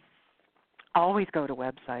 Always go to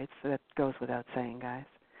websites. That goes without saying, guys.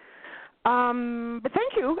 But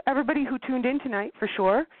thank you, everybody who tuned in tonight, for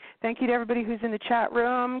sure. Thank you to everybody who's in the chat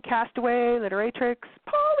room, Castaway, Literatrix,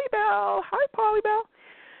 Polybell. Hi,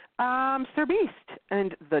 Polybell. Sir Beast,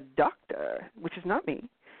 and the Doctor, which is not me.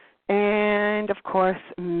 And, of course,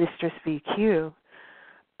 Mistress VQ.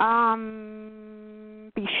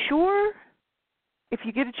 Be sure, if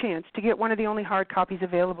you get a chance, to get one of the only hard copies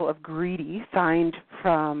available of Greedy, signed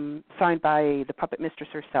by the puppet mistress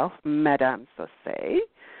herself, Madame Saucé.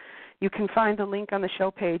 You can find the link on the show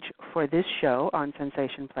page for this show on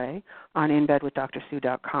Sensation Play on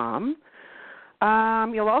inbedwithdrsue.com.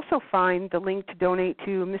 You'll also find the link to donate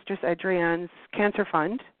to Mistress Adrienne's Cancer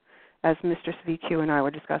Fund, as Mistress VQ and I were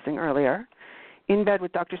discussing earlier.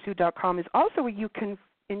 Inbedwithdrsue.com is also where you can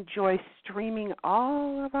enjoy streaming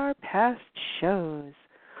all of our past shows.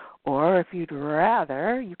 Or if you'd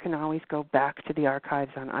rather, you can always go back to the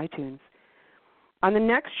archives on iTunes. On the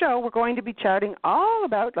next show, we're going to be chatting all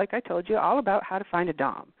about, like I told you, all about how to find a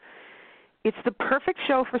dom. It's the perfect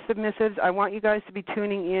show for submissives. I want you guys to be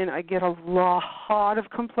tuning in. I get a lot of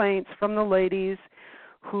complaints from the ladies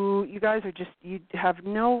who, you guys are just, you have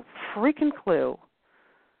no freaking clue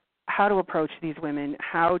how to approach these women,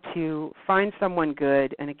 how to find someone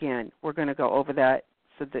good. And again, we're going to go over that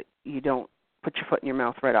so that you don't put your foot in your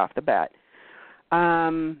mouth right off the bat.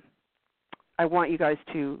 I want you guys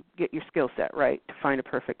to get your skill set right to find a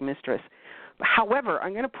perfect mistress. However,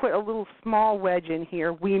 I'm going to put a little small wedge in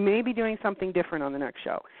here. We may be doing something different on the next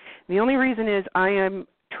show. The only reason is I am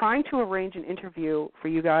trying to arrange an interview for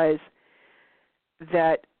you guys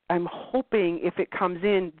that I'm hoping if it comes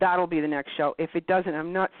in, that'll be the next show. If it doesn't,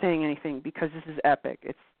 I'm not saying anything because this is epic.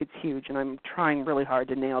 It's huge, and I'm trying really hard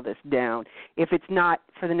to nail this down. If it's not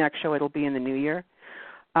for the next show, it'll be in the new year.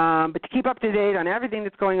 But to keep up to date on everything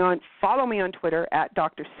that's going on, follow me on Twitter at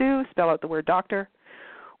Dr. Sue, spell out the word doctor,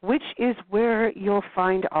 which is where you'll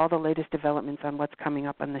find all the latest developments on what's coming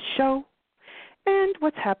up on the show and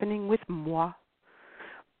what's happening with moi.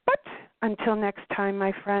 But until next time,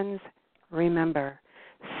 my friends, remember,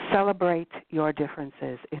 celebrate your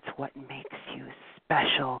differences. It's what makes you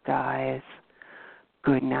special, guys.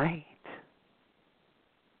 Good night.